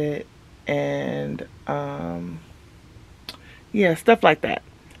closet, and yeah, stuff like that.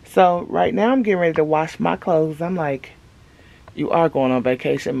 So right now I'm getting ready to wash my clothes. I'm like, you are going on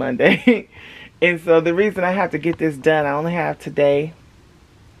vacation Monday. And so the reason I have to get this done, I only have today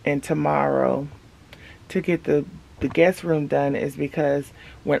and tomorrow to get the guest room done, is because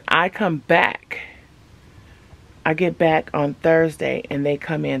when I come back, I get back on Thursday and they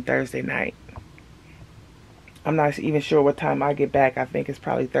come in Thursday night. I'm not even sure what time I get back. I think it's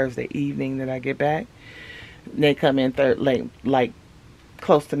probably Thursday evening that I get back. They come in late, like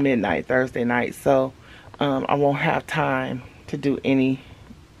close to midnight Thursday night. So I won't have time to do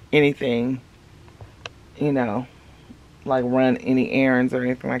anything, you know, like run any errands or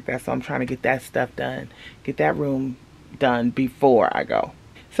anything like that. So I'm trying to get that stuff done, get that room done before I go.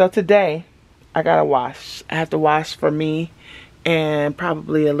 So today I gotta wash. I have to wash for me and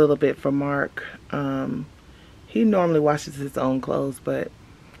probably a little bit for Mark. He normally washes his own clothes, but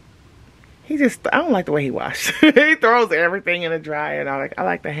I don't like the way he washes. He throws everything in the dryer, and I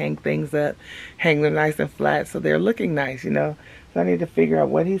like to hang things up, hang them nice and flat so they're looking nice, you know. So I need to figure out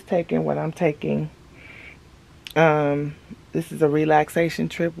what he's taking, what I'm taking. This is a relaxation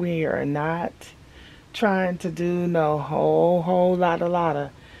trip. We are not trying to do no whole lot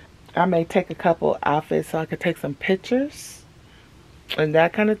of. I may take a couple outfits so I could take some pictures and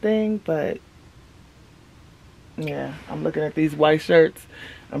that kind of thing, but yeah, I'm looking at these white shirts.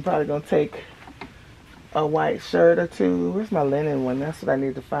 I'm probably gonna take a white shirt or two. Where's my linen one? That's what I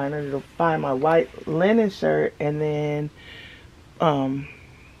need to find. I need to find my white linen shirt, and then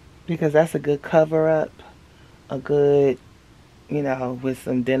because that's a good cover up, a good, you know, with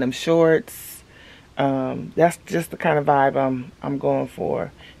some denim shorts. That's just the kind of vibe I'm going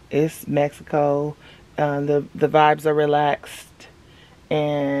for. It's Mexico. The vibes are relaxed,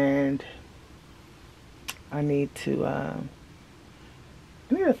 and I need to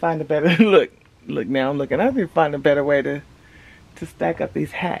find a better look. Look, now I'm looking. I need to find a better way to stack up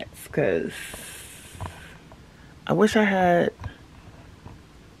these hats, because I wish I had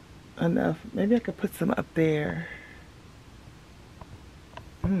enough. Maybe I could put some up there.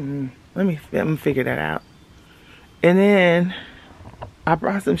 Let me figure that out. And then I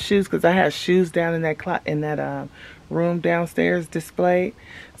brought some shoes, because I had shoes down in that room downstairs displayed.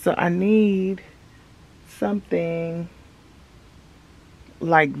 So I need something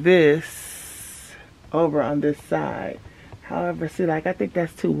like this over on this side. However, see, like, I think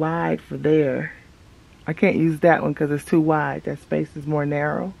that's too wide for there. I can't use that one because it's too wide. That space is more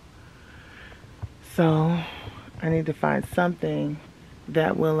narrow. So I need to find something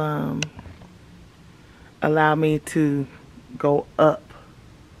that will allow me to go up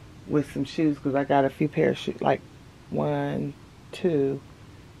with some shoes, because I got a few pair of shoes, like 1, 2,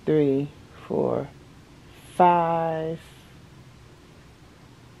 3, 4, 5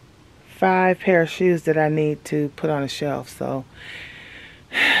 pair of shoes that I need to put on a shelf. So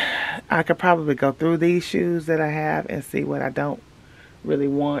I could probably go through these shoes that I have and see what I don't really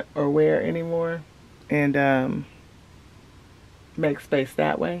want or wear anymore, and make space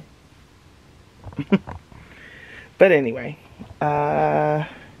that way. But anyway,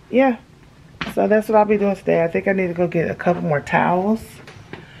 yeah, so that's what I'll be doing today. I think I need to go get a couple more towels,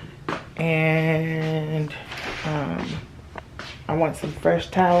 and I want some fresh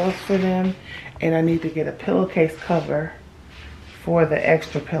towels for them, and I need to get a pillowcase cover for the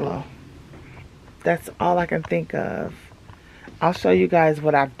extra pillow. That's all I can think of. I'll show you guys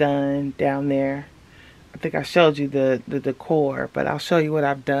what I've done down there. I think I showed you the decor, but I'll show you what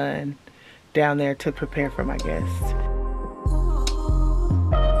I've done down there to prepare for my guests.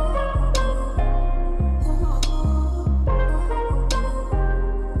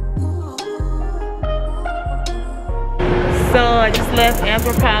 So I just left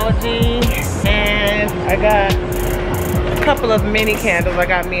Anthropologie, and I got a couple of mini candles. I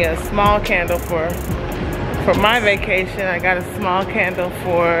got me a small candle for my vacation. I got a small candle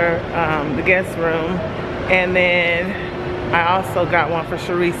for the guest room, and then I also got one for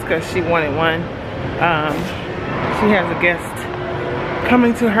Sharice because she wanted one. She has a guest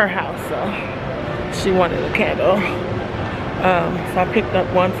coming to her house, so she wanted a candle. So I picked up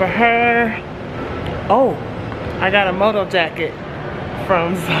one for her. Oh, I got a moto jacket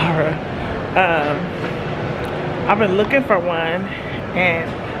from Zara. I've been looking for one, and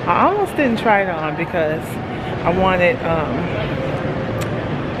I almost didn't try it on because I wanted,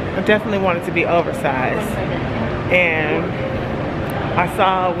 I definitely wanted to be oversized. And I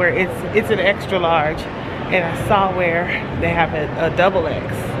saw where it's an extra large, and I saw where they have a double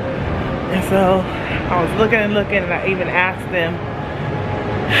X. And so I was looking and looking, and I even asked them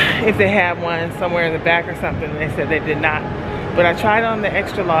if they had one somewhere in the back or something, and they said they did not. But I tried on the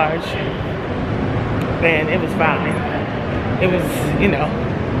extra large, and it was fine. It was, you know,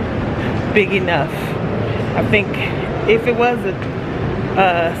 big enough. I think if it was a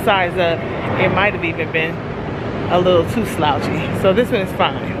size up, it might have even been a little too slouchy. So this one is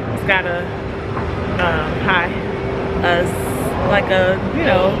fine. It's got a like a, you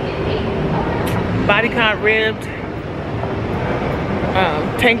know, bodycon ribbed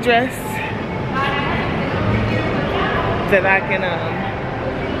tank dress that I can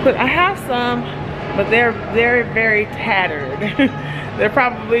put. I have some, but they're very tattered. They're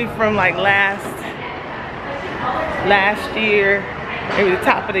probably from like last year, maybe the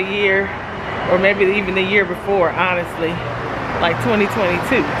top of the year, or maybe even the year before, honestly, like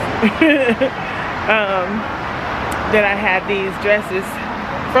 2022. Then I had these dresses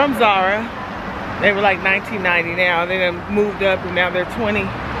from Zara. They were like $19.90 now. They done moved up, and now they're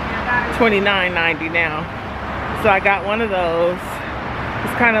 $29.90 now. So I got one of those.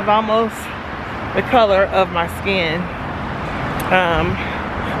 It's kind of almost the color of my skin,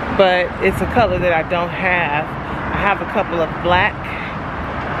 but it's a color that I don't have. I have a couple of black.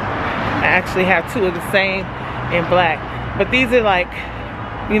 I actually have two of the same in black, but these are like,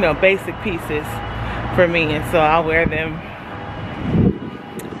 you know, basic pieces for me, and so I'll wear them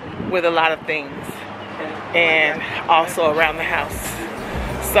with a lot of things, and also around the house.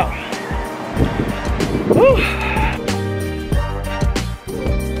 So, whew.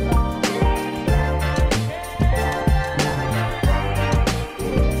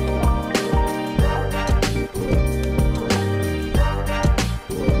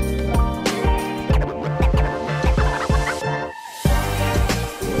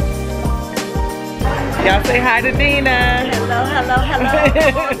 Y'all say hi to Dina. Hello, hello, hello.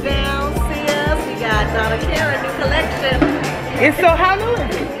 Come on down, see us. We got Donna Kara, new collection. And so how new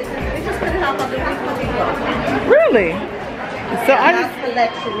is it? We just put it out on the week. Really? So I just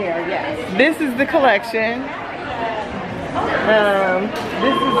collection there, yes. this is the collection.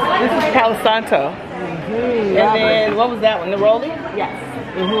 This is Palo Santo. And then what was that one? The Rolly? Yes.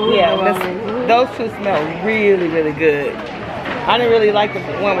 Yeah, those two smell really, really good. I didn't really like the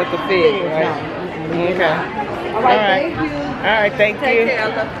one with the fig, right? Okay. All right, thank you. All right, thank you. Take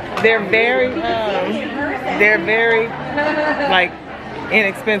care. They're very like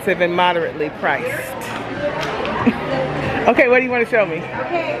inexpensive and moderately priced. Okay, what do you want to show me?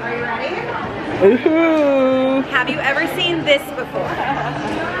 Okay, are you ready? Ooh. Have you ever seen this before?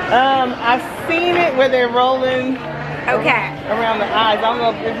 I've seen it where they're rolling around the eyes. I don't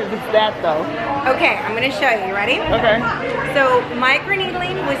know if it's that though. Okay, I'm gonna show you. You ready? Okay. So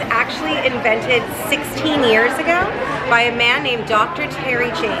microneedling was actually invented 16 years ago by a man named Dr. Terry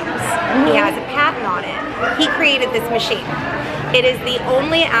James. He has a patent on it. He created this machine. It is the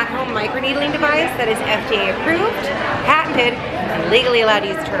only at-home microneedling device that is FDA approved, patented, and legally allowed to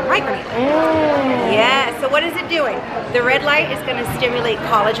use the term microneedling. Yeah, so what is it doing? The red light is going to stimulate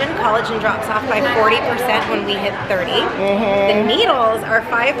collagen. Collagen drops off by 40% when we hit 30. The needles are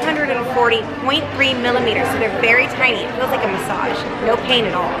 540.3 millimeters, so they're very tiny. It feels like a massage, no pain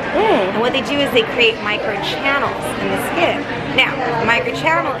at all. And what they do is they create micro channels in the skin. Now, the micro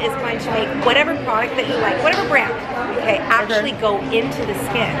channel is going to make whatever product that you like, whatever brand, actually go into the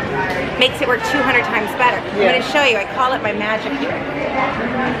skin. Makes it work 200 times better. I'm going to show you. I call it my magic trick.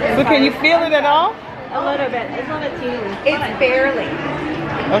 So can you feel it at all? A little bit. It's a little bit teeny. It's barely.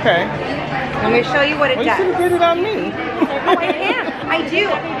 Okay. I'm going to show you what it Well, does. you should have did it on me. Oh, I can. I do.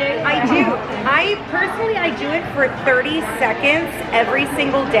 I personally, I do it for 30 seconds every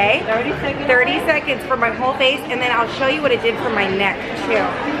single day. 30 seconds? 30 seconds for my whole face, and then I'll show you what it did for my neck, too.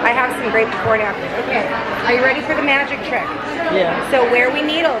 I have some great before and after. Okay. Are you ready for the magic trick? Yeah. So where we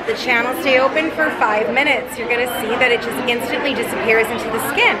needle, the channels stay open for 5 minutes. You're going to see that it just instantly disappears into the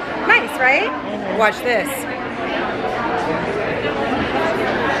skin. Nice, right? Watch this.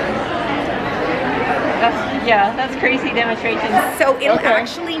 That's crazy demonstration. So it'll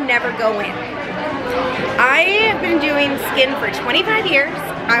actually never go in. I have been doing skin for 25 years.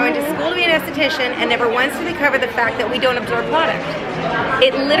 I went to school to be an esthetician, and never once did they cover the fact that we don't absorb product.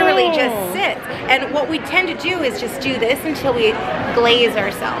 It literally just sits. And what we tend to do is just do this until we glaze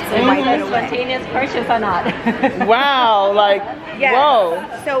ourselves and wipe it away. Spontaneous purchase or not? Wow, like, whoa.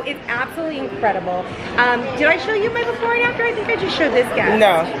 So it's absolutely incredible. Did I show you my before and after? I think I just showed this guy.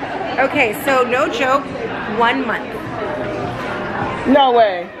 No. Okay, so no joke, 1 month. No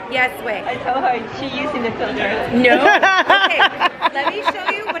way. Yes, way. I told her she's using the filter. No. Okay, let me show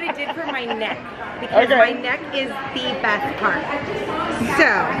you what it did for my neck. Because my neck is the best part.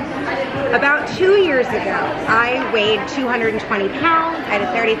 So, about 2 years ago, I weighed 220 pounds. I had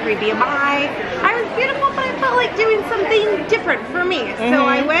a 33 BMI. I was beautiful, but I felt like doing something different for me. So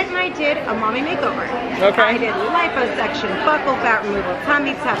I went and I did a mommy makeover. I did liposuction, buccal fat removal,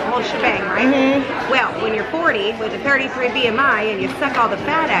 tummy tuck, whole shebang, right? Well, when you're 40 with a 33 BMI and you suck all the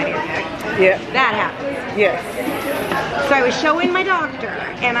fat out of your neck, that happens. Yes. So I was showing my doctor,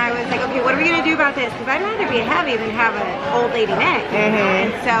 and I was like, okay, what are we going to do about this? Because I'd rather be heavy than have an old lady neck.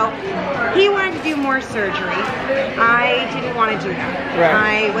 And so he wanted to do more surgery. I didn't want to do that.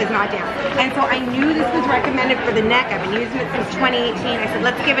 I was not down. And so I knew this was recommended for the neck. I've been using it since 2018. I said,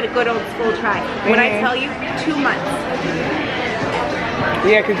 let's give it a good old school try. When I tell you, 2 months.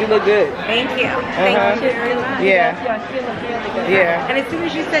 Yeah, because you look good. Thank you. Thank you very much. Yeah. Yeah. And as soon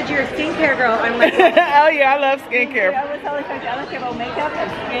as you said you're a skincare girl, I'm like, oh yeah, I love skincare. I was telling her, I don't care about makeup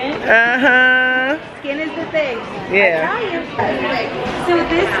and skin. Skin is the thing. Yeah. I tell you. So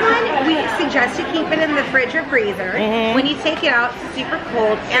this one, we suggest to keep it in the fridge or freezer. When you take it out, super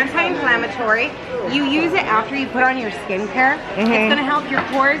cold, anti-inflammatory. You use it after you put on your skincare. It's going to help your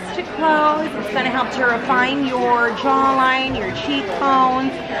pores to close. It's going to help to refine your jawline, your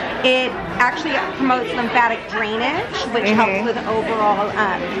cheekbones. It actually promotes lymphatic drainage, which helps with overall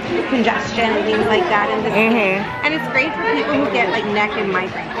congestion and things like that in the skin. And it's great for people who get like neck and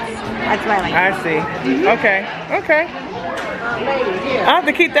migraines. That's why I like it. I see. Okay. Okay. I'll have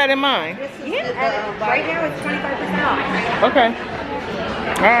to keep that in mind. Yeah. Right now it's 25% off. Okay.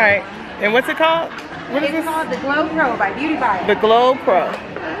 All right. And what's it called? What is It's this? called the Glow Pro by Beauty Bio. The Glow Pro.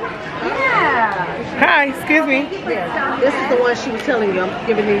 Yeah. Hi, excuse me. This is the one she was telling you. I'm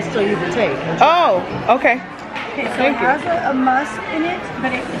giving these so you can take. Oh, okay. Okay, so Thank it has a musk in it,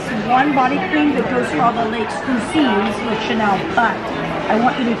 but it's one body cream that goes for all the lakes through seams with Chanel. But I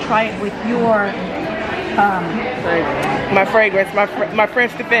want you to try it with your My fragrance, my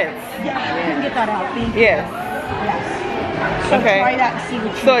French Defense. Yeah, I couldn't get that out. Thank you. Yes. Yes. So Okay. try that and see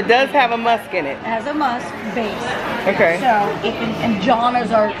what you So it does have a musk in it. It has a musk base. Okay. So it can, and John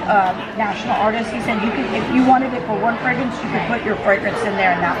is our national artist. He said you could, if you wanted it for one fragrance, you could put your fragrance in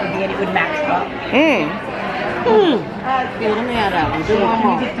there, and that would be it. It would match up. Yeah, let me have that one. Do one Can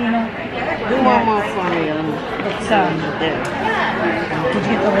you more. get Dina? Do one more for me. It's There. Did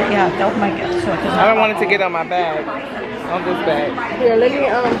you get the lid? Yeah, don't make it so it doesn't. I don't want it to get on my bag, on this bag. Here, let me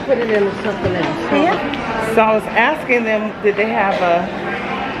put it into something else. Yeah. So I was asking them, did they have a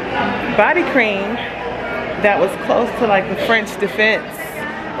body cream that was close to like the French Defense,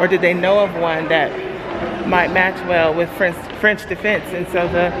 or did they know of one that might match well with French Defense? And so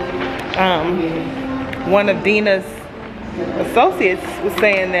the one of Dina's associates was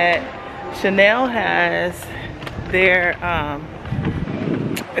saying that Chanel has their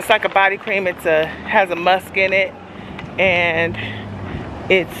it's like a body cream. It's has a musk in it, and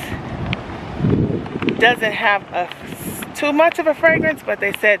it doesn't have too much of a fragrance, but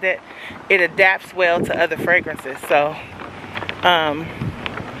they said that it adapts well to other fragrances. So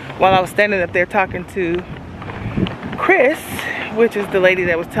while I was standing up there talking to Chris, which is the lady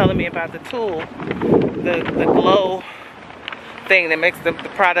that was telling me about the tool, the glow thing that makes the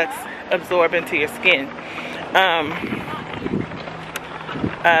products absorb into your skin,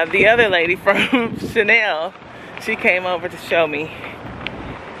 the other lady from Chanel, she came over to show me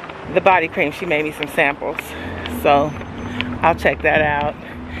the body cream. She made me some samples, so I'll check that out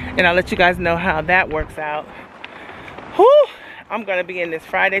and I'll let you guys know how that works out. Whew, I'm gonna be in this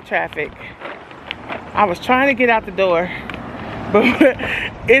Friday traffic. I was trying to get out the door, but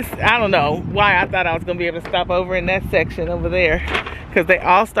I don't know why I thought I was gonna be able to stop over in that section over there, because they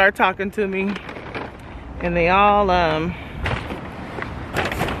all start talking to me, and they all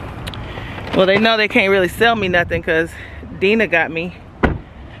well, they know they can't really sell me nothing because Dina got me.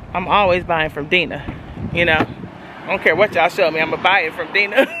 I'm always buying from Dina, you know. I don't care what y'all show me, I'm gonna buy it from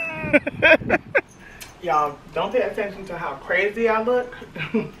Dina. Y'all, don't pay attention to how crazy I look.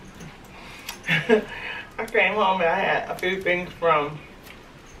 I came home and I had a few things from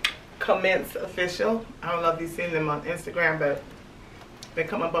Commence Official. I don't know if you've seen them on Instagram, but they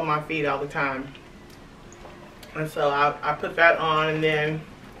come up on my feed all the time. And so I put that on, and then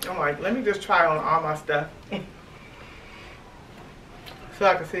I'm like, let me just try on all my stuff so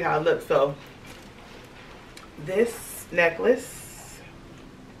I can see how it looks. So this necklace,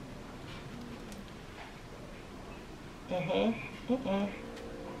 I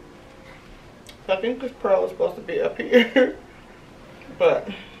think this pearl is supposed to be up here. But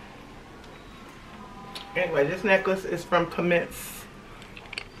anyway, this necklace is from Commence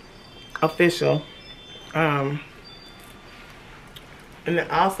Official. And then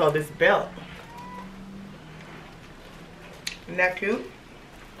also this belt. Isn't that cute?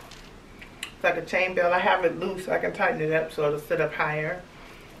 It's like a chain belt. I have it loose so I can tighten it up so it'll sit up higher.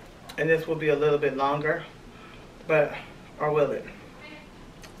 And this will be a little bit longer. But, or will it?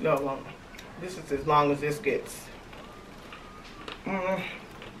 No, it won't. This is as long as this gets.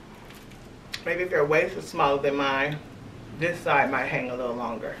 Maybe if their waist is smaller than mine, this side might hang a little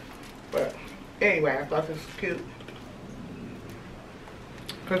longer. But anyway, I thought this was cute.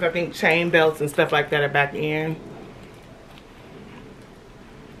 Because I think chain belts and stuff like that are back in.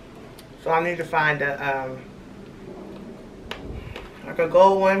 So I need to find a, like a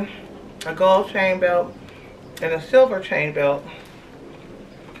gold one, a gold chain belt, and a silver chain belt.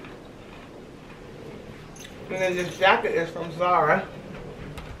 And then this jacket is from Zara.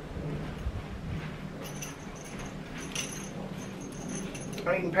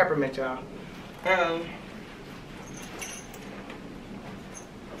 I'm eating peppermint, y'all.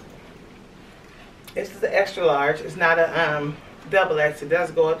 This is the extra large. It's not a double X. It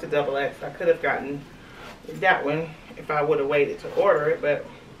does go up to double X. I could have gotten that one if I would have waited to order it, but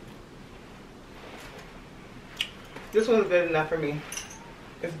this one's good enough for me.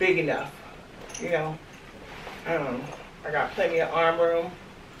 It's big enough, you know. I got plenty of arm room.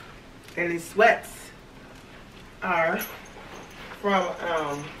 And these sweats are from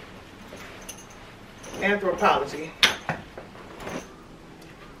Anthropologie.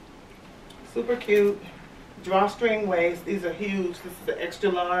 Super cute. Drawstring waist. These are huge. This is the extra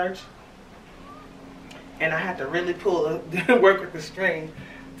large. And I had to really pull, work with the string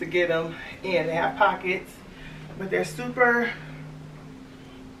to get them in. They have pockets. But they're super,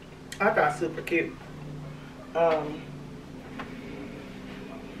 I thought super cute. I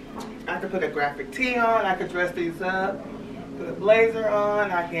could put a graphic tee on. I could dress these up. Put a blazer on.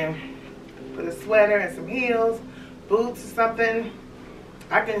 I can put a sweater and some heels, boots or something.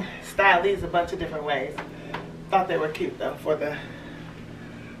 I can style these a bunch of different ways. Thought they were cute though for the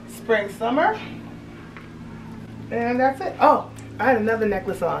spring, summer. And that's it. Oh, I had another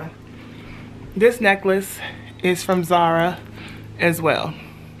necklace on. This necklace is from Zara as well.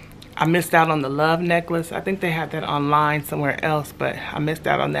 I missed out on the love necklace. I think they had that online somewhere else, but I missed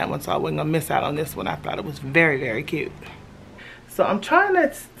out on that one, so I wasn't gonna miss out on this one. I thought it was very, very cute. So I'm trying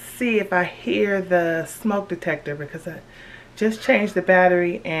to see if I hear the smoke detector because I just changed the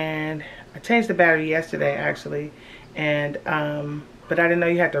battery, and I changed the battery yesterday actually, and but I didn't know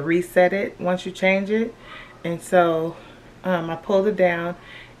you had to reset it once you change it. And so I pulled it down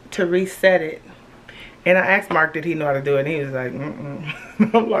to reset it. And I asked Mark, did he know how to do it? And he was like,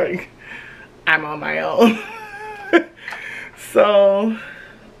 I'm like, I'm on my own. So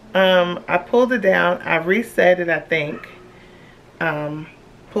I pulled it down. I reset it, I think.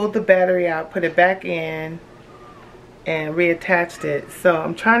 Pulled the battery out, put it back in, and reattached it. So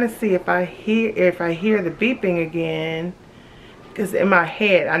I'm trying to see if I hear the beeping again. Because in my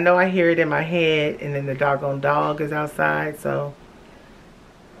head, I know I hear it in my head, and then the doggone dog is outside, so.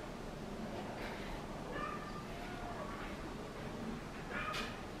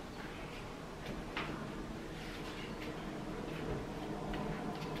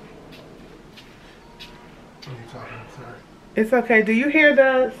 What are you talking about, sir? It's okay. Do you hear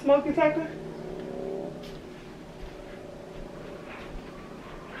the smoke detector?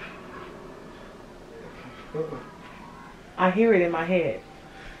 I hear it in my head.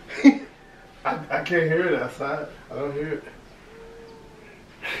 I can't hear it outside. I don't hear it.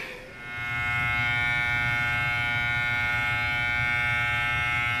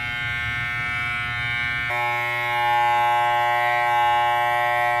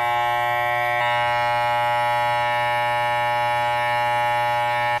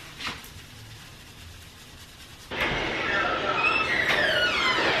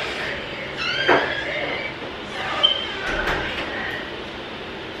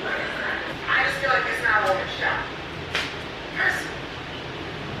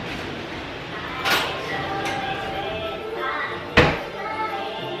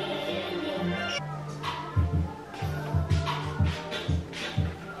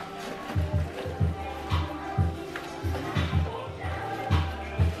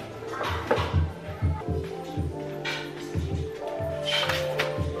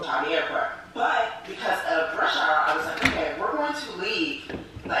 But because of rush hour, I was like, okay, we're going to leave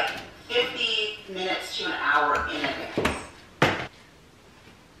like 50 minutes to an hour in advance.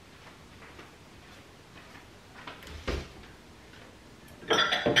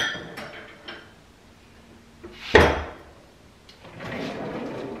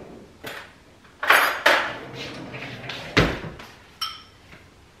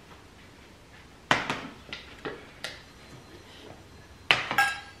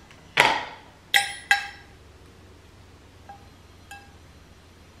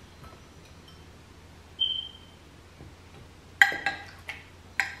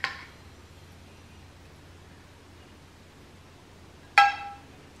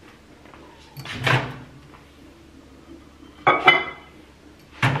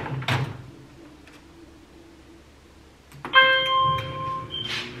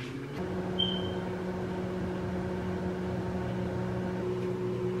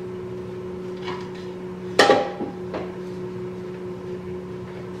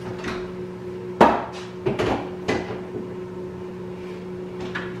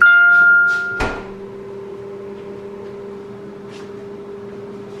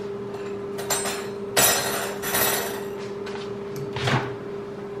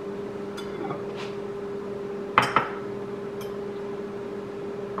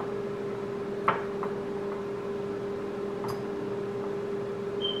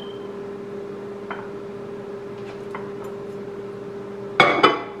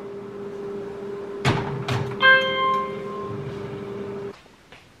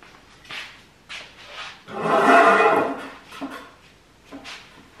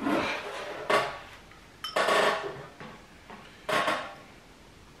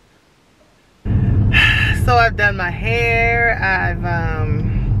 So I've done my hair, I've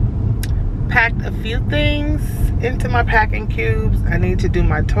packed a few things into my packing cubes. I need to do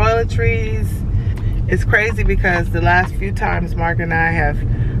my toiletries. It's crazy because the last few times Mark and I have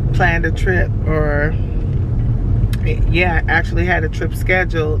planned a trip, or yeah, actually had a trip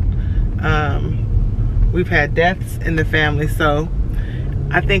scheduled, we've had deaths in the family. So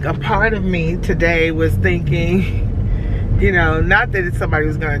I think a part of me today was thinking, you know, not that somebody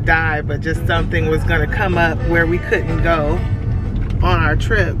was gonna die, but just something was gonna come up where we couldn't go on our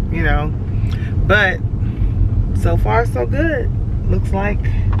trip, you know. But so far so good. looks like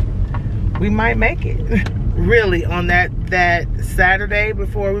we might make it. Really, on that Saturday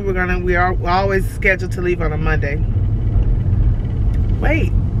before we are always scheduled to leave on a Monday.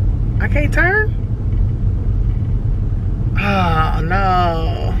 Wait, I can't turn? Oh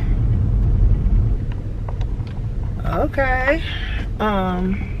no. Okay.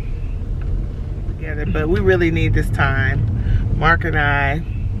 Together, but we really need this time. Mark and I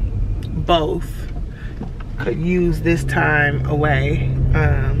both could use this time away,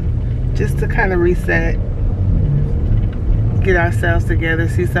 just to kind of reset, get ourselves together,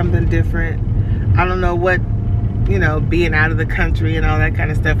 see something different. I don't know what, you know, being out of the country and all that kind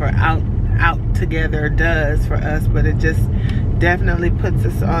of stuff, or out together does for us, but it just definitely puts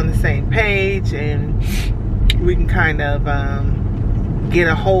us on the same page, and we can kind of get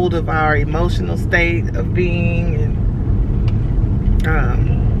a hold of our emotional state of being, and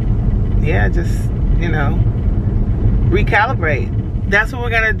yeah, just, you know, recalibrate. That's what we're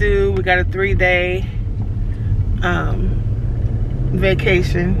gonna do. We got a 3-day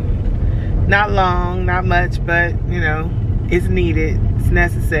vacation. Not long, not much, but you know, it's needed, it's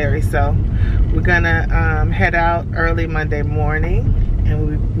necessary. So we're gonna head out early Monday morning,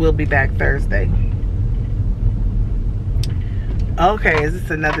 and we'll be back Thursday. Okay, is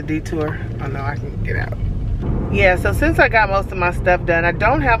this another detour? Oh no, I can get out. Yeah, so since I got most of my stuff done, I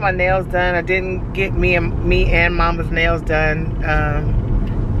don't have my nails done. I didn't get me and Mama's nails done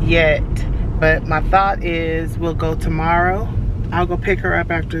yet, but my thought is we'll go tomorrow. I'll go pick her up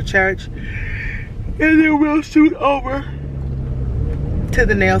after church, and then we'll shoot over to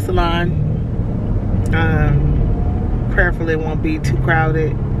the nail salon. Prayerfully it won't be too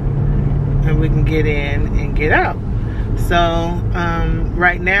crowded, and we can get in and get out. So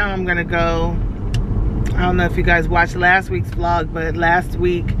right now I'm gonna go, I don't know if you guys watched last week's vlog, but last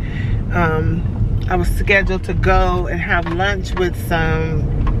week I was scheduled to go and have lunch with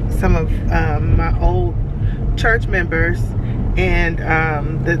some of my old church members, and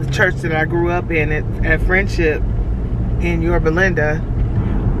the church that I grew up in at Friendship in Yorba Linda.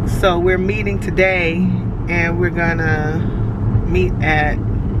 So we're meeting today, and we're gonna meet at,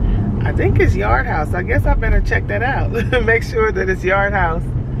 I think it's Yard House. I guess I better check that out. Make sure that it's Yard House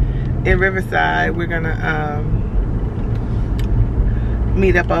in Riverside. We're gonna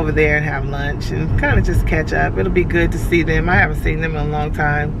meet up over there and have lunch and kind of just catch up. It'll be good to see them. I haven't seen them in a long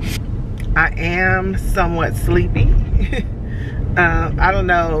time. I am somewhat sleepy. I don't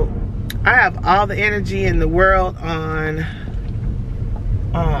know. I have all the energy in the world on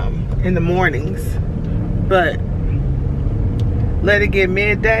in the mornings, but let it get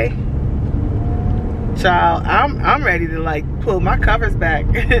midday, child, I'm ready to like pull my covers back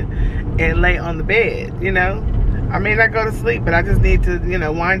and lay on the bed, you know. I mean, I go to sleep, but I just need to, you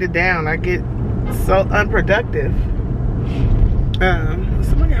know, wind it down. I get so unproductive.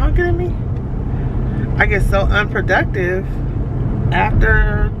 Somebody honking at me? I get so unproductive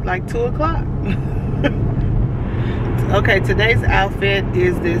after like 2 o'clock. Okay, today's outfit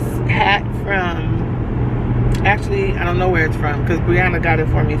is this hat from, actually, I don't know where it's from, because Brianna got it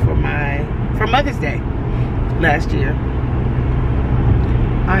for me for Mother's Day last year.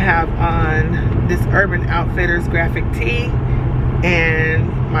 I have on this Urban Outfitters graphic tee, and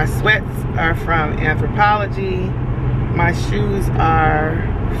my sweats are from Anthropologie. My shoes are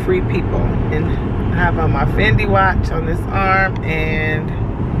Free People, and I have on my Fendi watch on this arm, and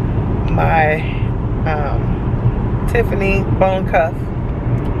my Tiffany bone cuff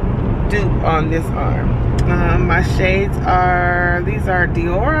dupe on this arm. My shades are, these are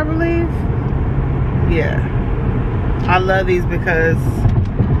Decor, I believe. Yeah, I love these because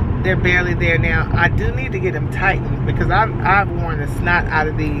they're barely there now. I do need to get them tightened because I've worn the snot out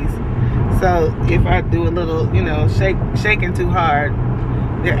of these. So if I do a little, you know, shaking too hard,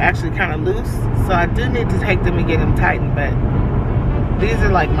 they're actually kind of loose. So I do need to take them and get them tightened, but these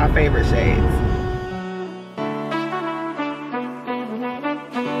are like my favorite shades.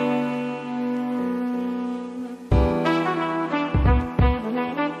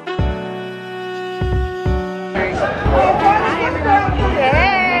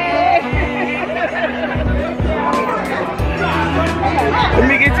 Let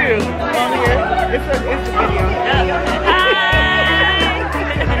me get you on here. It's a video.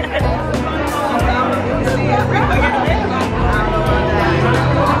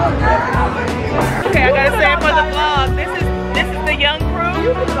 Okay, I gotta say it for the vlog. This is the young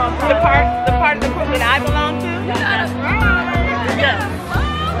crew. The part of the crew that I belong to. That's right. Yes.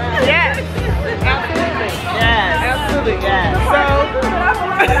 Yes. Absolutely. Yes. Absolutely. Yes. So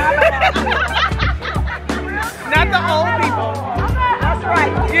not the old people. That's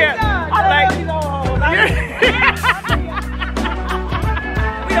right. Yeah. Like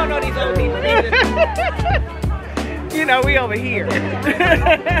You know, we over here.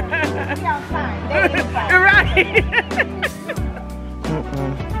 Right.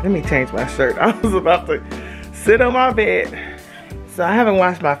 Let me change my shirt. I was about to sit on my bed. So I haven't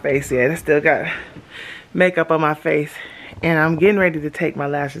washed my face yet. I still got makeup on my face. And I'm getting ready to take my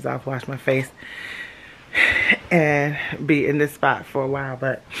lashes off, wash my face, and be in this spot for a while.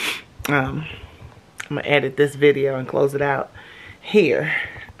 But I'm gonna edit this video and close it out here.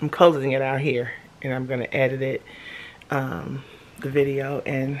 I'm closing it out here, and I'm gonna edit it, the video.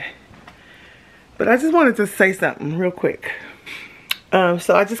 But I just wanted to say something real quick.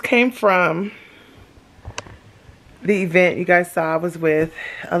 So I just came from the event you guys saw. I was with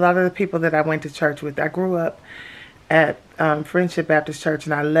a lot of the people that I went to church with. I grew up at Friendship Baptist Church,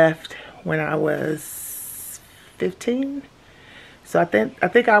 and I left when I was 15. So I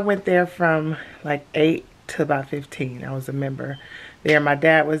think I went there from like 8 to about 15. I was a member there. My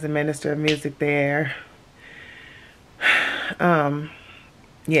dad was a minister of music there.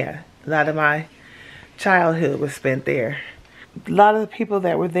 Yeah, a lot of my childhood was spent there. A lot of the people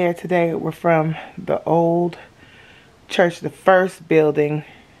that were there today were from the old church, the first building.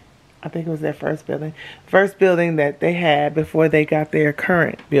 I think it was their first building that they had before they got their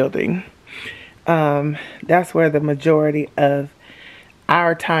current building. That's where the majority of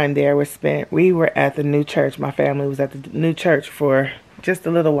our time there was spent. We were at the new church. My family was at the new church for just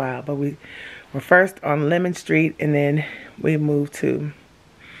a little while, but we were first on Lemon Street, and then we moved to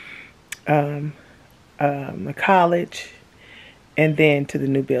the college, and then to the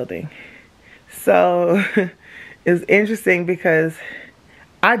new building. So it was interesting because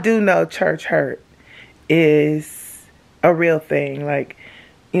I do know church hurt is a real thing. Like,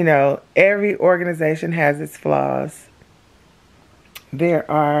 you know, every organization has its flaws. There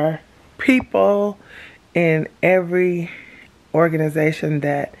are people in every organization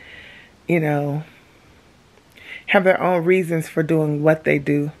that, you know, have their own reasons for doing what they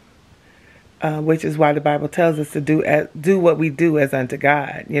do, which is why the Bible tells us to do what we do as unto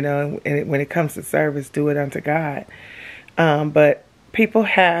God. You know, and when it comes to service, do it unto God. But people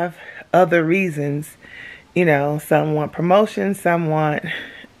have other reasons. You know, some want promotion, some want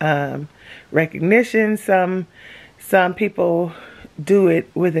recognition, some people do it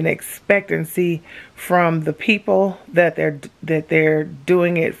with an expectancy from the people that they're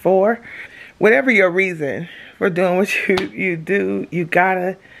doing it for. Whatever your reason for doing what you do, you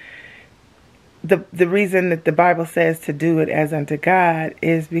gotta, the reason that the Bible says to do it as unto God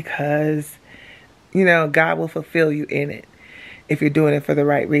is because, you know, God will fulfill you in it if you're doing it for the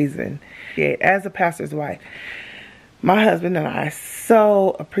right reason. Yeah, as a pastor's wife, my husband and I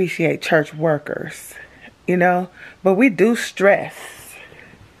so appreciate church workers, you know, but we do stress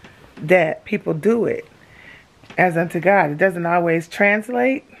that people do it as unto God. It doesn't always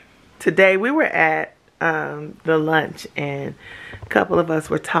translate. Today we were at the lunch, and a couple of us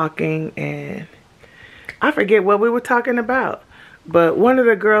were talking, and I forget what we were talking about, but one of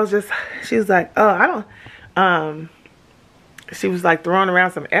the girls she was like, oh, I don't, she was like throwing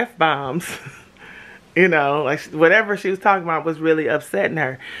around some F-bombs. You know, like whatever she was talking about was really upsetting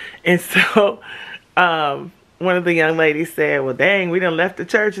her. And so one of the young ladies said, well, dang, we done left the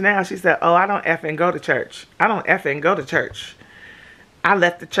church now. She said, oh, I don't effing go to church. I don't effing go to church. I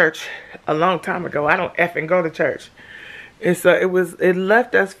left the church a long time ago. I don't effing go to church. And so it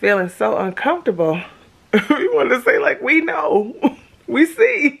left us feeling so uncomfortable. We wanted to say, like, we know. We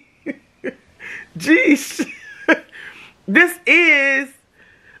see. Jeez. This is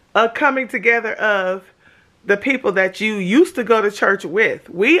a coming together of the people that you used to go to church with.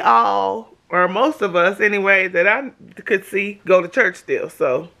 We all, or most of us anyway, that I could see, go to church still.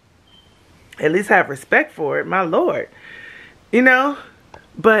 So at least have respect for it, my Lord. You know?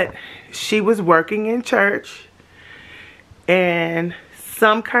 But she was working in church, and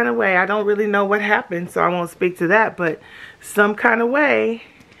some kind of way, I don't really know what happened, so I won't speak to that, but some kind of way,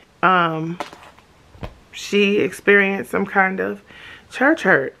 she experienced some kind of church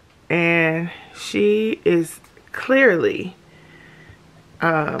hurt. And she is clearly,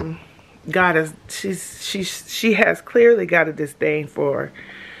 she has clearly got a disdain for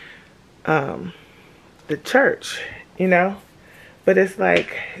the church, you know. But it's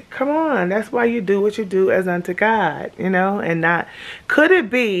like, come on, that's why you do what you do as unto God, you know. And not, could it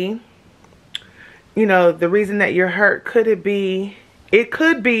be, you know, the reason that you're hurt, could it be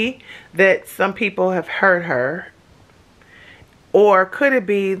that some people have hurt her? Or could it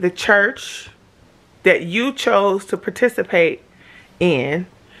be the church that you chose to participate in,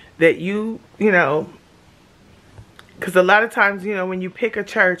 that you know, because a lot of times, you know, when you pick a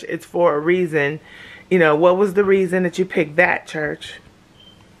church, it's for a reason. You know, what was the reason that you picked that church?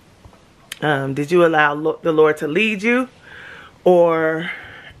 Did you allow the Lord to lead you? Or,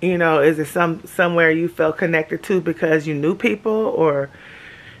 you know, is it somewhere you felt connected to because you knew people, or,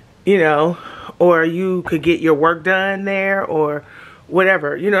 you know, or you could get your work done there, or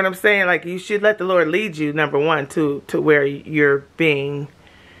whatever. You know what I'm saying? Like, you should let the Lord lead you, number one, to where you're being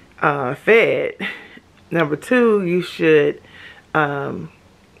fed. Number two, you should, when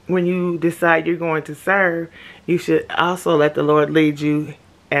you decide you're going to serve, you should also let the Lord lead you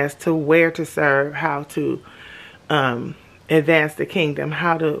as to where to serve, how to advance the kingdom,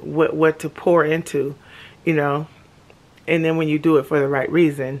 how to what to pour into, you know. And then when you do it for the right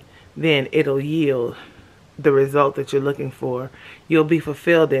reason, then it'll yield the result that you're looking for. You'll be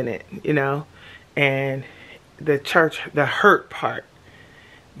fulfilled in it, you know. And the church, the hurt part,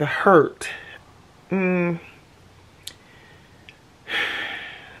 the hurt,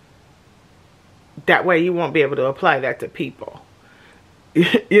 that way you won't be able to apply that to people.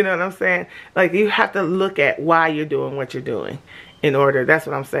 You know what I'm saying? Like, you have to look at why you're doing what you're doing in order. That's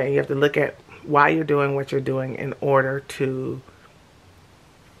what I'm saying. You have to look at why you're doing what you're doing in order to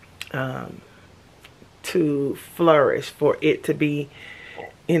flourish, for it to be,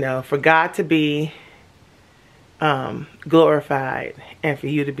 you know, for God to be glorified and for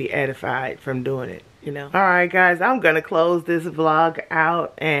you to be edified from doing it, you know. All right, guys, I'm gonna close this vlog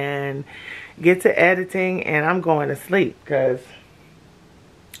out and get to editing, and I'm going to sleep because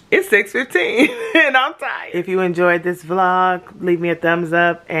it's 6:15 and I'm tired. If you enjoyed this vlog, leave me a thumbs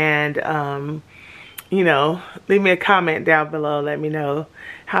up, and you know, leave me a comment down below. Let me know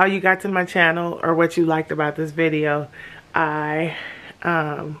how you got to my channel or what you liked about this video. I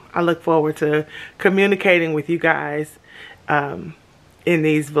look forward to communicating with you guys in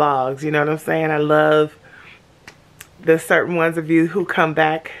these vlogs. You know what I'm saying? I love the certain ones of you who come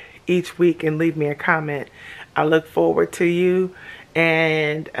back each week and leave me a comment. I look forward to you,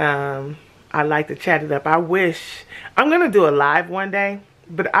 and I like to chat it up. I wish, I'm gonna do a live one day,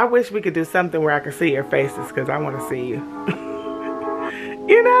 but I wish we could do something where I can see your faces, because I want to see you.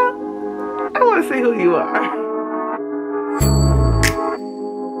 You know, I want to see who you are.